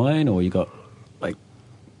more wine, or you got like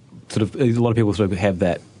sort of, a lot of people sort of have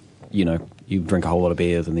that, you know, you drink a whole lot of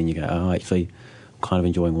beers and then you go, oh, actually I'm kind of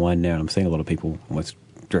enjoying wine now, and I'm seeing a lot of people almost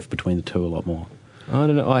drift between the two a lot more. I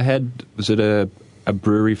don't know. Was at a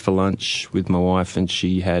brewery for lunch with my wife, and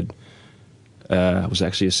she had it was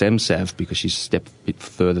actually a Sem Sav, because she's stepped a bit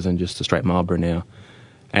further than just a straight Marlborough now.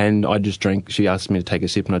 And I just drank. She asked me to take a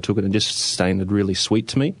sip, and I took it, and just sounded really sweet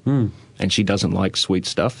to me. And she doesn't like sweet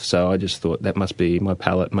stuff, so I just thought that must be my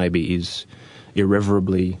palate. Maybe is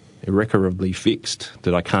irreparably fixed,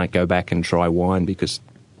 that I can't go back and try wine, because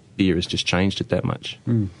beer has just changed it that much.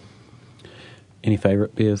 Any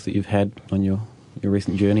favourite beers that you've had on your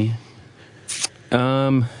recent journey?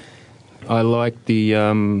 I like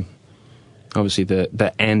the obviously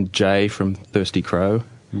the And J from Thirsty Crow.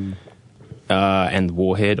 And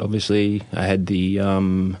Warhead, obviously. I had the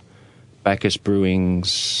Bacchus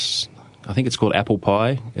Brewing's, I think it's called Apple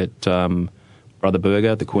Pie, at Brother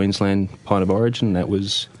Burger, the Queensland Pint of Origin. That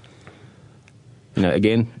was, you know,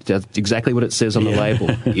 again, that's exactly what it says on the label.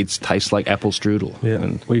 It tastes like apple strudel. Yeah.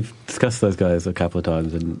 And we've discussed those guys a couple of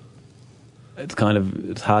times, and it's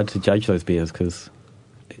hard to judge those beers, because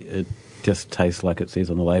it just tastes like it says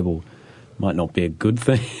on the label. Might not be a good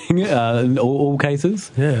thing in all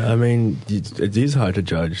cases. Yeah, I mean, it is hard to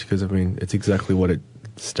judge, because, I mean, it's exactly what it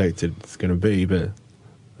states it's going to be, but I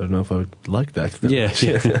don't know if I would like that. But, you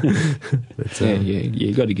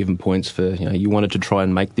got to give them points for, you know, you wanted to try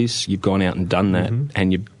and make this, you've gone out and done that,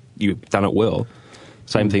 and you've done it well.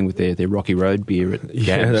 Same thing with their Rocky Road beer at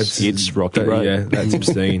Gabs. It's Rocky Road. Yeah, that's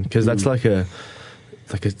obscene, because that's like a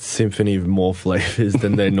symphony of more flavours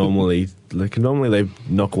than they normally... Like, normally they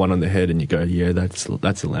knock one on the head and you go, yeah, that's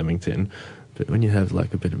a Lamington. But when you have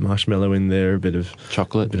like a bit of marshmallow in there, a bit of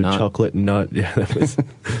chocolate, nut, yeah, that was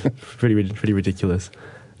pretty ridiculous.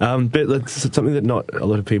 But that's something that not a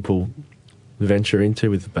lot of people venture into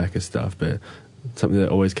with the Bacchus stuff, but something that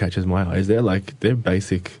always catches my eye is their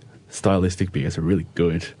basic stylistic beers are really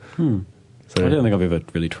good. So, I don't think I've ever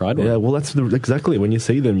really tried one. Yeah, well, that's exactly, when you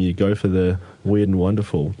see them, you go for the weird and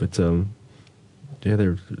wonderful. But yeah,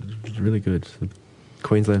 they're really good. The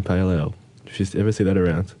Queensland Pale Ale. If you ever see that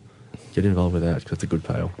around, get involved with that, because it's a good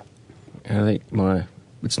pale. I think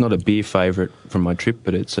it's not a beer favourite from my trip,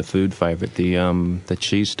 but it's a food favourite. The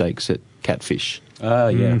cheese steaks at Catfish.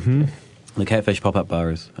 The Catfish pop-up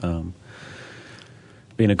bar has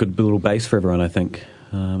been a good little base for everyone, I think.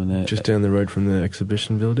 Just down the road from the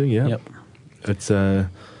exhibition building. Yep. It's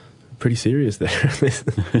pretty serious there.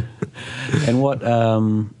 And what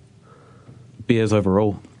beers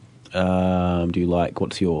overall do you like?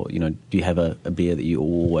 What's your, do you have a beer that you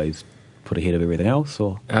always put ahead of everything else?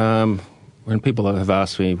 Or when people have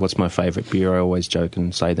asked me what's my favourite beer, I always joke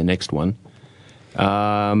and say the next one.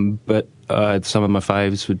 But some of my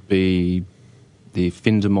faves would be the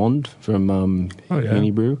Fin de Monde from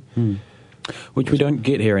Unibrew. Which we don't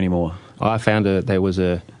get here anymore. I found there was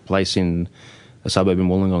a place in a suburb in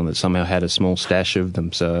Wollongong that somehow had a small stash of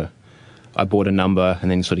them, so I bought a number and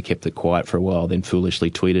then sort of kept it quiet for a while, then foolishly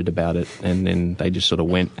tweeted about it, and then they just sort of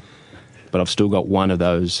went. but I've still got one of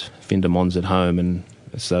those Findamons at home, and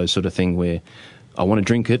it's those sort of thing where I want to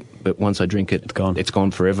drink it, but once I drink it, it's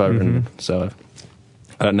gone forever, and so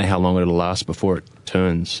I don't know how long it'll last before it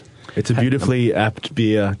turns. It's a beautifully apt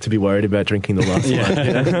beer to be worried about drinking the last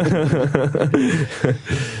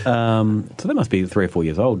one. So that must be 3 or 4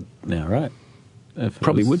 years old now, right?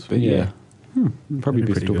 Probably would be, yeah. Probably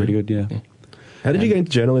be still pretty good, yeah. How did you get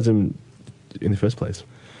into journalism in the first place?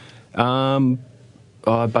 I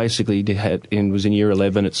basically was in year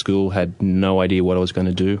 11 at school, had no idea what I was going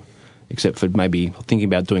to do, except for maybe thinking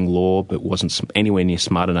about doing law, but wasn't anywhere near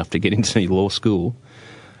smart enough to get into law school.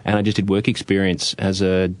 And I just did work experience as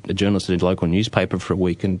a journalist at a local newspaper for a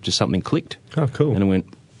week, and just something clicked. Oh, cool. And I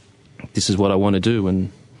went, this is what I want to do,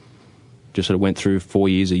 and just sort of went through 4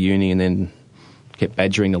 years of uni and then kept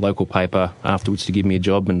badgering the local paper afterwards to give me a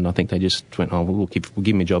job, and I think they just went, we'll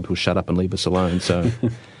give me a job, he'll shut up and leave us alone. So,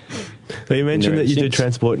 so you mentioned that you do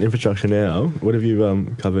transport and infrastructure now. What have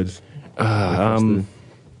you covered?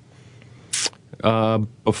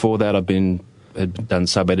 Before that, had done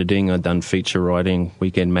sub-editing, I'd done feature writing,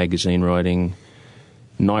 weekend magazine writing,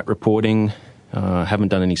 night reporting. Haven't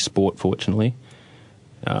done any sport, fortunately,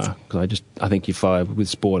 because I think with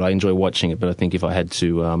sport, I enjoy watching it, but I think if I had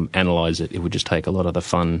to analyse it, it would just take a lot of the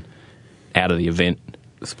fun out of the event.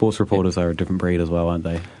 Sports reporters are a different breed as well, aren't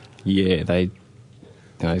they? Yeah, they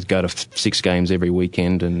go to 6 games every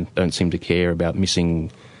weekend and don't seem to care about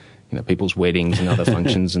missing people's weddings and other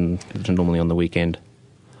functions, and normally on the weekend.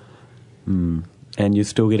 And you're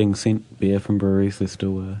still getting sent beer from breweries? They're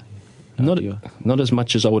still not as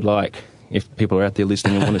much as I would like. If people are out there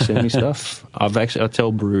listening and want to send me stuff, I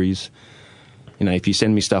tell breweries, if you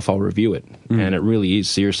send me stuff, I'll review it, and it really is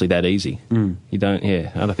seriously that easy. You don't,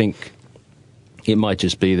 and I think it might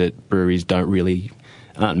just be that breweries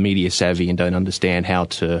aren't media savvy and don't understand how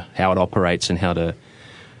it operates and how to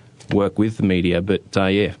work with the media. But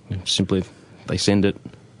simply if they send it,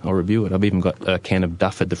 I'll review it. I've even got a can of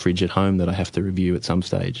Duff at the fridge at home that I have to review at some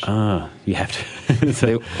stage. You have to.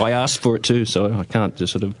 So I asked for it too, so I can't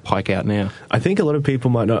just sort of pike out now. I think a lot of people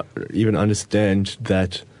might not even understand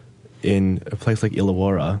that in a place like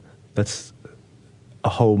Illawarra, that's a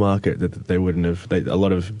whole market that they wouldn't have, a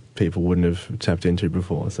lot of people wouldn't have tapped into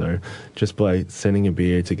before. So just by sending a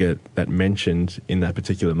beer to get that mentioned in that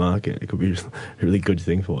particular market, it could be a really good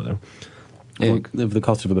thing for them. Yeah. Well, the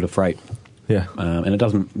cost of a bit of freight. Yeah, and it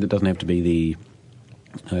doesn't have to be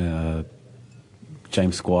the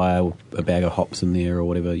James Squire, a bag of hops in there or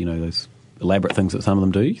whatever, those elaborate things that some of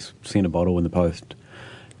them do. You just send a bottle in the post,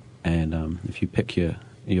 and if you pick your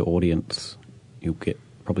audience, you'll get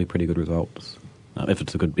probably pretty good results. If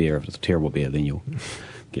it's a good beer. If it's a terrible beer, then you'll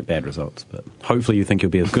get bad results. But hopefully you think your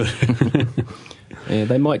beer's good. Yeah,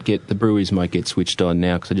 the breweries might get switched on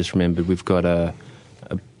now, because I just remembered we've got a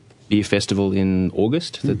beer festival in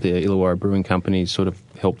August that the Illawarra Brewing Company sort of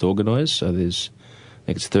helped organise. So I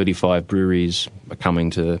think it's 35 breweries are coming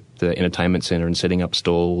to the entertainment centre and setting up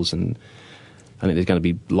stalls, and I think there's going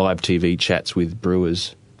to be live TV chats with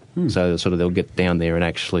brewers. So sort of they'll get down there and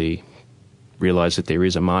actually realise that there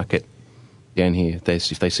is a market down here.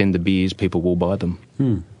 If they send the beers, people will buy them.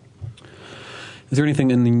 Is there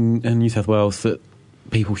anything in New South Wales that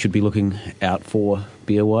people should be looking out for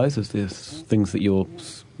beer-wise? Is there things that you're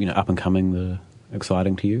up and coming that are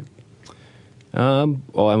exciting to you? I'm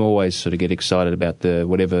always sort of get excited about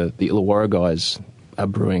whatever the Illawarra guys are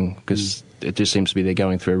brewing, because it just seems to be they're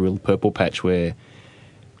going through a real purple patch where,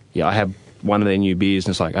 I have one of their new beers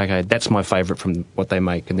and it's like, okay, that's my favourite from what they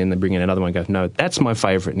make, and then they bring in another one and go, no, that's my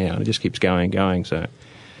favourite now, and it just keeps going and going. So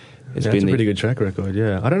it's a pretty good track record,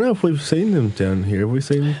 yeah. I don't know if we've seen them down here. Have we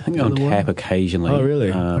seen them? I think on tap occasionally. Oh,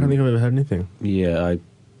 really? I don't think I've ever had anything. Yeah, I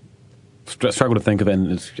struggle to think of it,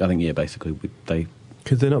 and I think, basically they...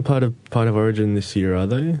 Because they're not part of Origin this year, are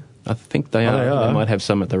they? I think they are. They might have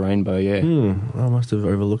some at the Rainbow, yeah. I must have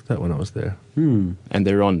overlooked that when I was there. And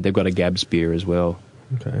they've got a Gabs beer as well.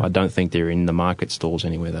 Okay. I don't think they're in the market stalls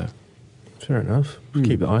anywhere, though. Fair enough.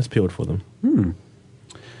 Keep the eyes peeled for them.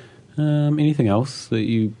 Anything else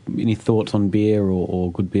any thoughts on beer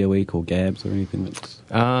or Good Beer Week or Gabs or anything that's...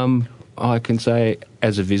 I can say,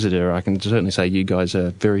 as a visitor, I can certainly say you guys are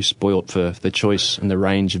very spoilt for the choice and the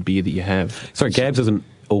range of beer that you have. Sorry, Gabs isn't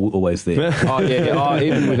always there.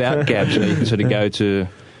 Even without Gabs, you can sort of go to,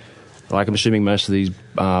 like, I'm assuming most of these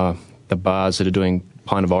the bars that are doing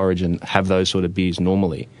Pint of Origin have those sort of beers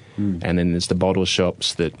normally, and then there's the bottle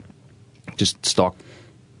shops that just stock,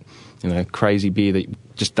 crazy beer that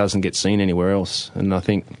just doesn't get seen anywhere else. And I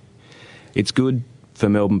think it's good for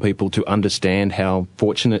Melbourne people to understand how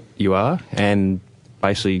fortunate you are and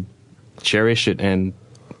basically cherish it and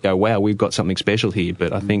go, wow, we've got something special here.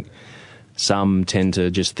 But I think some tend to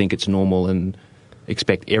just think it's normal and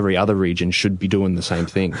expect every other region should be doing the same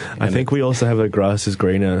thing. I think we also have a grass is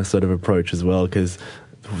greener sort of approach as well, because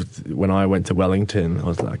when I went to Wellington, I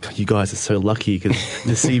was like, you guys are so lucky, because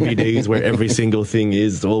the CBD is where every single thing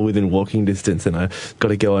is, all within walking distance, and I've got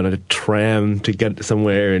to go on a tram to get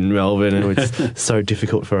somewhere in Melbourne, and it's so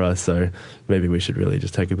difficult for us. So maybe we should really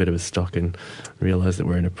just take a bit of a stock and realise that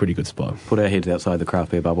we're in a pretty good spot. Put our heads outside the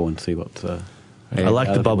craft beer bubble and see what... I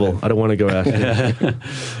like the bubble. I don't want to go out.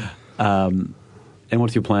 And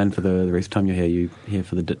what's your plan for the rest of the time you're here? You here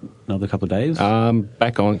for another couple of days?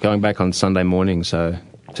 Going back on Sunday morning, so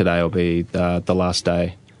today will be the last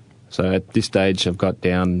day. So at this stage, I've got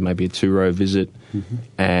down maybe a 2-row visit,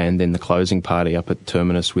 and then the closing party up at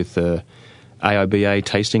Terminus with the AIBA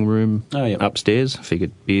tasting room upstairs. I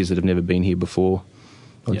figured beers that have never been here before,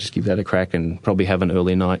 I'll just give that a crack and probably have an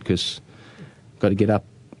early night, because I've got to get up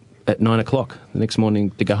at 9 o'clock the next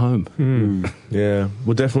morning to go home. Yeah,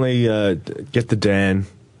 we'll definitely get the Dan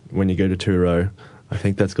when you go to 2-row. I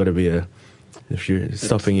think that's got to be if you're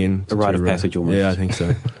stopping in, a rite of passage almost. Yeah, I think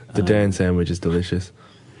so. The Dan sandwich is delicious.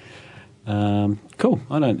 Cool.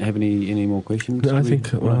 I don't have any more questions. No, I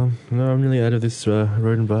think no, I'm nearly out of this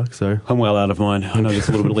Road and Bark, so I'm well out of mine. I know there's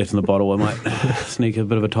a little bit left in the bottle. I might sneak a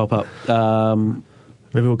bit of a top up.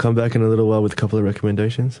 Maybe we'll come back in a little while with a couple of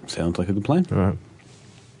recommendations. Sounds like a good plan. All right.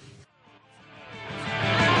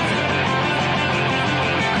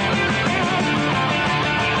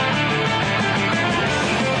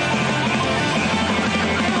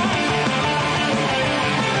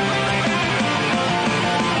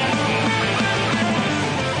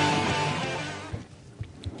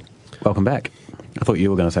 Welcome back. I thought you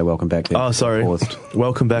were going to say welcome back there. Oh, sorry.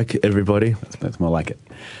 Welcome back, everybody. That's more like it.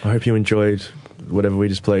 I hope you enjoyed whatever we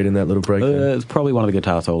just played in that little break. It's probably one of the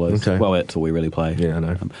guitar solos. Okay. Well, that's all we really play. Yeah, I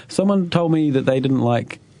know. Someone told me that they didn't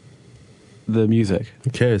like the music. Who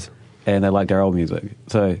cares? And they liked our old music.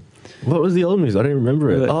 So, what was the old music? I don't remember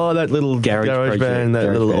it. That little garage band,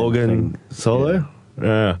 that little organ solo?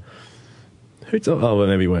 Yeah. Well,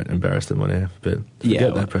 maybe we weren't embarrassed them on air, but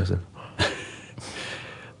forget that person.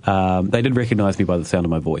 They did recognise me by the sound of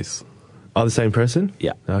my voice. Oh, the same person?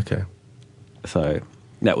 Yeah. Okay. So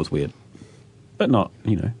that was weird, but not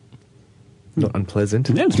not unpleasant.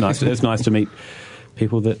 Yeah, it's nice. It's nice to meet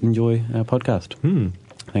people that enjoy our podcast.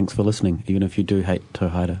 Thanks for listening, even if you do hate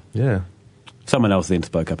Tauhaida. Yeah. Someone else then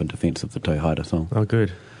spoke up in defence of the Tauhaida song. Oh,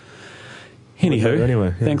 good.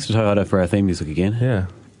 Anyway, thanks to Tauhaida for our theme music again. Yeah.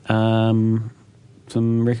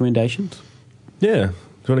 Some recommendations? Yeah. Do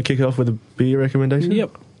you want to kick off with a beer recommendation?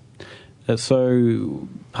 Yep. So,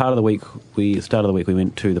 start of the week, we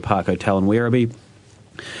went to the Park Hotel in Werribee,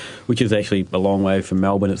 which is actually a long way from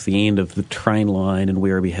Melbourne. It's the end of the train line, and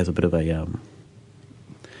Werribee has a bit of a,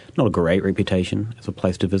 not a great reputation as a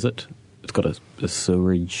place to visit. It's got a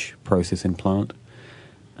sewage processing plant,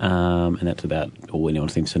 and that's about all anyone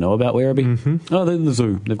seems to know about Werribee. Mm-hmm. Oh, the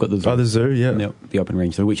zoo. They've got the zoo. Oh, the zoo, yeah. Yep, the Open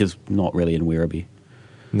Range Zoo, which is not really in Werribee.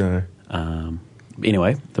 No.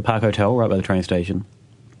 Anyway, the Park Hotel, right by the train station.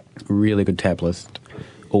 Really good tap list,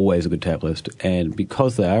 always a good tap list, and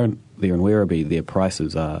because they're in Werribee, their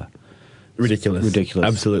prices are ridiculous,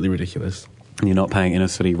 absolutely ridiculous. And you're not paying inner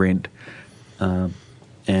city rent.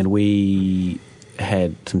 And we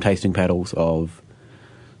had some tasting paddles of,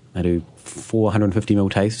 I do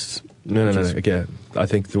 450ml tastes. No. Okay, I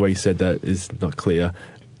think the way you said that is not clear.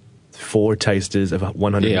 4 tasters of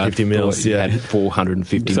 150 mils. Yeah,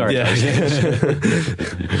 450. Sorry. Yeah.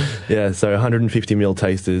 Yeah. So 150 mil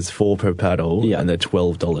tasters, 4 per paddle, and they're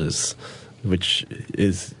 $12, which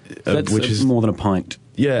is is more than a pint.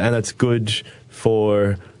 Yeah, and that's good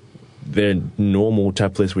for their normal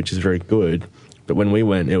tap list, which is very good. But when we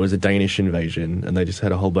went, it was a Danish invasion, and they just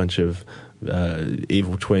had a whole bunch of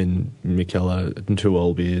Evil Twin, Mikkeller, and 2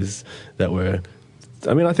 old beers that were.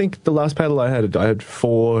 I mean, I think the last paddle I had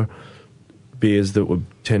 4 beers that were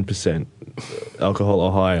 10% alcohol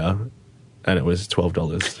or higher, and it was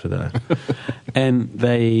 $12 for that. And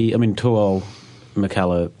 2 old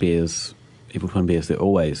Mikkeller beers, Evil Twin beers, they're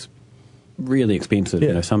always really expensive.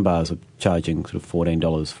 Yeah. Some bars are charging sort of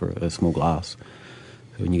 $14 for a small glass.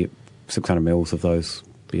 So when you get 600 mils of those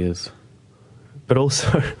beers. But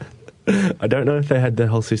also, I don't know if they had the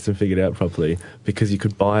whole system figured out properly, because you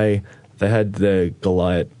could buy. They had the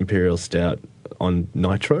Goliath Imperial Stout on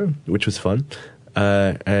Nitro, which was fun.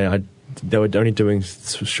 And they were only doing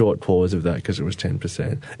short pours of that because it was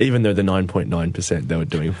 10%. Even though the 9.9% they were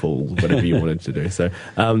doing full, whatever you wanted to do. So,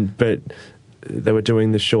 but they were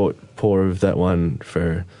doing the short pour of that one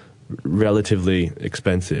for relatively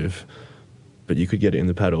expensive. but you could get it in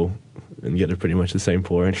the paddle and get it pretty much the same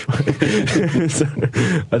pour anyway. So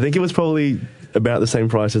I think it was probably about the same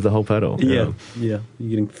price as the whole paddle. Yeah. You're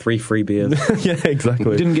getting 3 free beers. Yeah, exactly.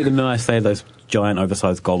 You didn't get the nice, they had those giant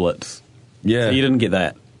oversized goblets. Yeah. So you didn't get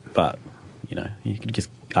that, but, you could just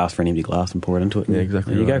ask for an empty glass and pour it into it. Yeah,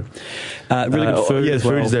 exactly. There you go. Really good food Yeah, as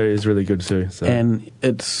the well. food there is really good too. So. And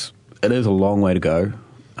it is a long way to go.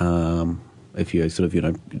 If you sort of,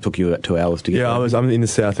 it took you about 2 hours to get there. I'm in the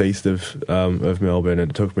southeast of Melbourne,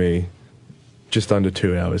 and it took me just under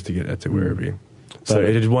 2 hours to get out to Werribee. So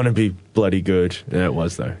it did want to be bloody good. Yeah, it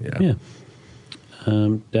was though. Yeah.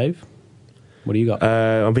 Dave, what do you got?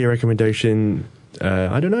 I'll be a recommendation.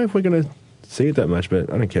 I don't know if we're going to see it that much,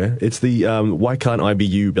 but I don't care. It's the Why Can't I Be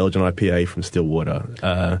You Belgian IPA from Stillwater.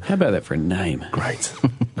 How about that for a name? Great.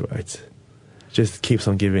 Just keeps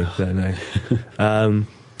on giving that name.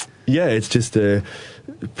 Yeah, it's just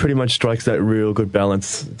pretty much strikes that real good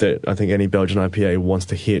balance that I think any Belgian IPA wants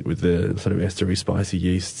to hit, with the sort of estery, spicy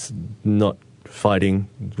yeasts not fighting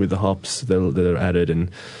with the hops that are added,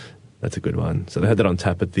 and that's a good one. So they had that on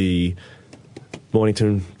tap at the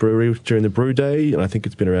Mornington Brewery during the brew day, and I think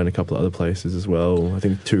it's been around a couple of other places as well. I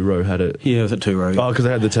think Two Row had it. Yeah, it was at Two Row. Oh, because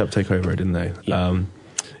they had the tap takeover, didn't they?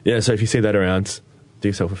 Yeah. So if you see that around, do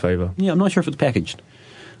yourself a favour. Yeah, I'm not sure if it's packaged.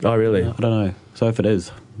 Oh, really? I don't know. So if it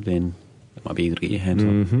is, then it might be easy to get your hands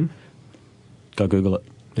on. Go Google it.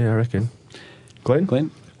 Yeah, I reckon. Glenn?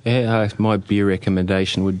 Yeah, my beer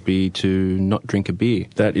recommendation would be to not drink a beer.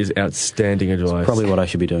 That is outstanding advice. It's probably what I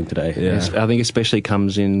should be doing today. Yeah. I think especially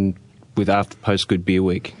comes in with after post Good Beer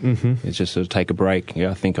Week. It's just sort of take a break. Yeah,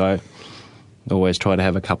 I think I always try to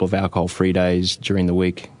have a couple of alcohol-free days during the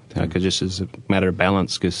week, just as a matter of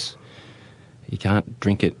balance, because you can't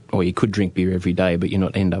drink it, or you could drink beer every day, but you're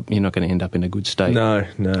not going to end up in a good state. No.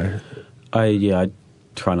 I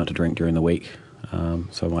try not to drink during the week, so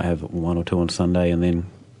I might have 1 or 2 on Sunday and then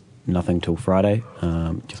nothing till Friday.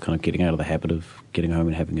 Just kind of getting out of the habit of getting home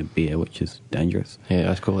and having a beer, which is dangerous.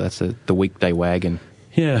 Yeah, that's the weekday wagon.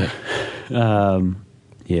 Yeah. So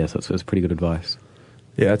it's pretty good advice.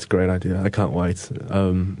 Yeah, that's a great idea. I can't wait.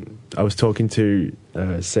 I was talking to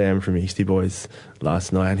Sam from Eastie Boys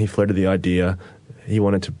last night, and he floated the idea. He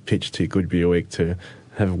wanted to pitch to Good Beer Week to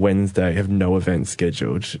have Wednesday, have no events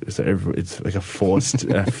scheduled, so it's like a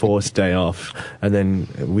forced day off. And then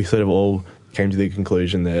we sort of all came to the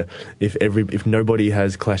conclusion that if nobody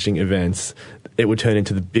has clashing events, it would turn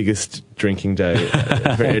into the biggest drinking day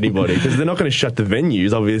for anybody, because they're not going to shut the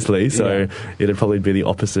venues, obviously. So it'd probably be the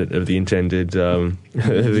opposite of the intended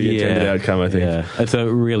intended outcome, I think. Yeah, it's a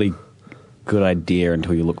really good idea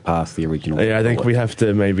until you look past the original. Yeah, I think we have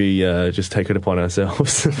to maybe just take it upon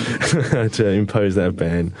ourselves to impose that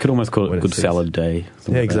ban. Could almost call it Good Salad Day.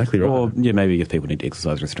 Yeah, exactly right. Or maybe if people need to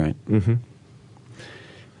exercise restraint.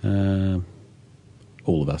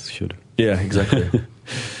 All of us should. Yeah, exactly.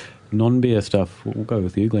 Non-beer stuff. We'll go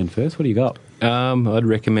with you, Glenn, first. What do you got? I'd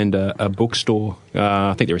recommend a bookstore.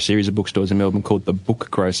 I think there are a series of bookstores in Melbourne called The Book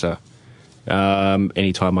Grocer.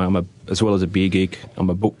 Anytime as well as a beer geek, I'm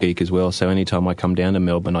a book geek as well. So anytime I come down to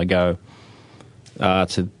Melbourne, I go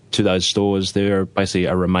to those stores. They're basically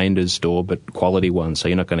a remainders store, but quality ones. So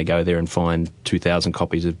you're not going to go there and find 2,000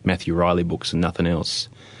 copies of Matthew Riley books and nothing else.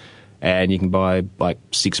 And you can buy like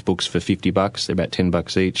 6 books for $50. They're about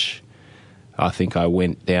 $10 each. I think I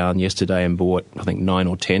went down yesterday and bought, 9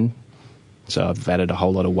 or 10. So I've added a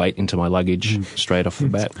whole lot of weight into my luggage straight off the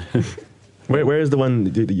bat. Where is the one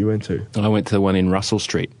that you went to? I went to the one in Russell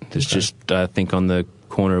Street. It's just, I think, on the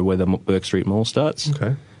corner of where the Burke Street Mall starts.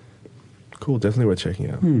 Okay. Cool, definitely worth checking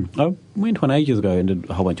out. I went to one ages ago and did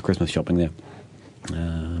a whole bunch of Christmas shopping there.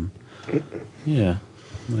 Yeah.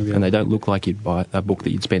 Maybe and they don't look like you'd buy a book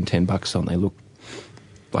that you'd spend $10 on. They look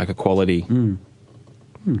like a quality.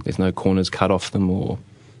 There's no corners cut off them or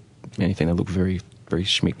anything. They look very, very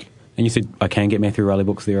schmick. And you said I can get Matthew Riley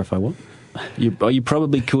books there if I want? You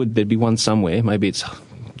probably could. There'd be one somewhere. Maybe it's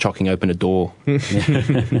chocking open a door.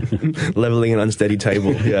 Levelling an unsteady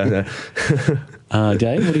table. Yeah.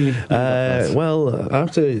 Dave, what do you...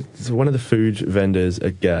 after one of the food vendors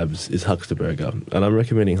at Gab's is Huckster Burger, and I'm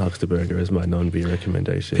recommending Huckster Burger as my non-beer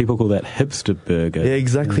recommendation. People call that hipster burger. Yeah,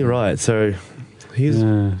 exactly right. So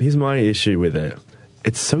here's my issue with it.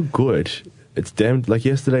 It's so good. It's damn... Like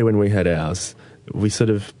yesterday when we had ours, we sort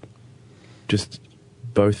of just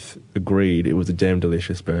both agreed it was a damn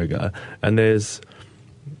delicious burger. And I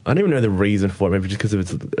don't even know the reason for it, maybe just because of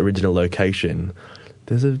its original location.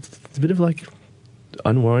 There's a bit of like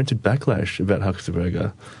unwarranted backlash about Huckster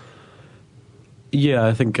Burger. Yeah,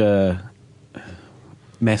 I think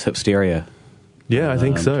mass hysteria. Yeah, I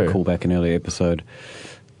think so. To call back an earlier episode,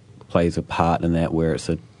 plays a part in that, where it's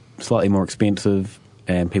a slightly more expensive,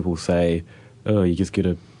 and people say, oh, you just get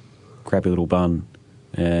a crappy little bun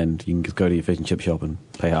and you can just go to your fish and chip shop and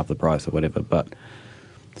pay half the price or whatever. But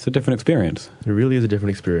it's a different experience. It really is a different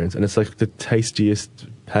experience, and it's like the tastiest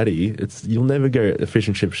patty. You'll never go to a fish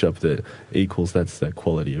and chip shop that equals that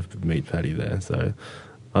quality of the meat patty there. So,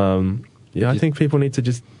 I think people need to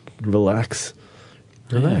just relax.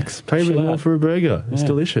 Pay a bit more for a burger. It's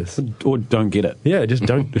delicious. Or don't get it. Yeah, just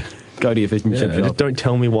don't go to your fish and chip shop. Just don't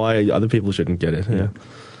tell me why other people shouldn't get it. Yeah.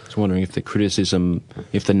 I was wondering if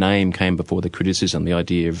the name came before the criticism. The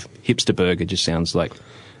idea of hipster burger just sounds like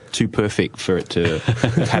too perfect for it to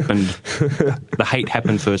have happened. The hate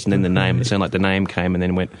happened first and then the name. It sounded like the name came and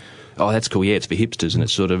then went, oh, that's cool, yeah, it's for hipsters, and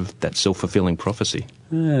it's sort of that self-fulfilling prophecy.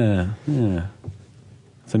 Yeah.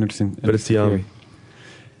 It's an interesting But it's theory.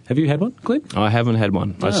 Have you had one, Glenn? I haven't had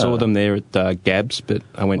one. I saw them there at Gab's, but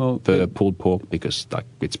I went for pulled pork because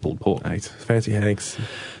it's pulled pork. It's Fancy Hanks.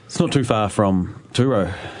 It's not too far from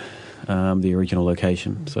Turo, the original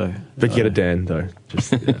location. So, but get a Dan, though.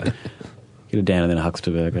 Just get a Dan and then a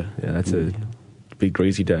Huckster burger. Yeah, that's a big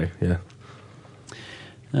greasy day, yeah.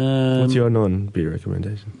 What's your non-beer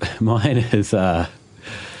recommendation? Mine is...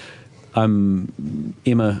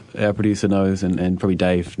 Emma, our producer, knows, and probably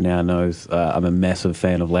Dave now knows, I'm a massive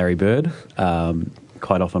fan of Larry Bird.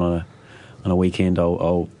 Quite often on a weekend,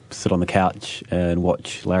 I'll sit on the couch and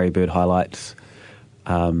watch Larry Bird highlights.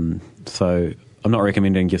 So I'm not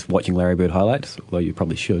recommending just watching Larry Bird highlights, although you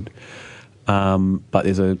probably should. But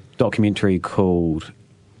there's a documentary called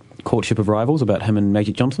Courtship of Rivals about him and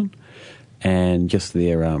Magic Johnson, and just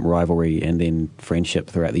their rivalry and then friendship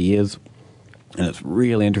throughout the years. And it's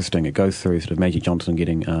really interesting. It goes through sort of Magic Johnson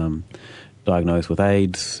getting diagnosed with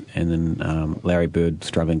AIDS, and then Larry Bird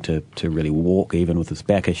struggling to really walk even with his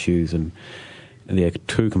back issues, and they're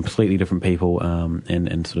two completely different people,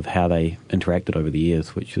 and sort of how they interacted over the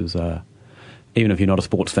years, which is even if you're not a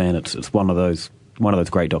sports fan, it's one of those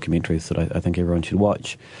great documentaries that I think everyone should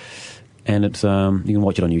watch. And it's you can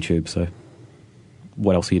watch it on YouTube. So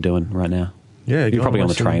what else are you doing right now? Yeah, you're probably on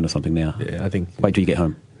the train or something now. Yeah, I think. Wait till you get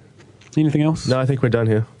home. Anything else? No, I think we're done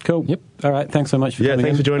here. Cool. Yep. All right. Thanks so much for coming in.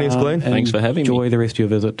 Thanks for joining us, Glenn. Thanks for having me. Enjoy the rest of your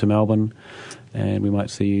visit to Melbourne, and we might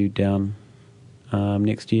see you down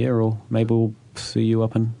next year, or maybe we'll see you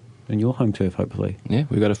up in your home turf, hopefully. Yeah,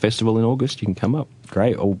 we've got a festival in August. You can come up.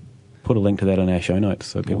 Great. I'll put a link to that in our show notes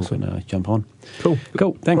so people can jump on. Cool.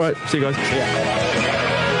 Thanks. All right. See you guys. Yeah.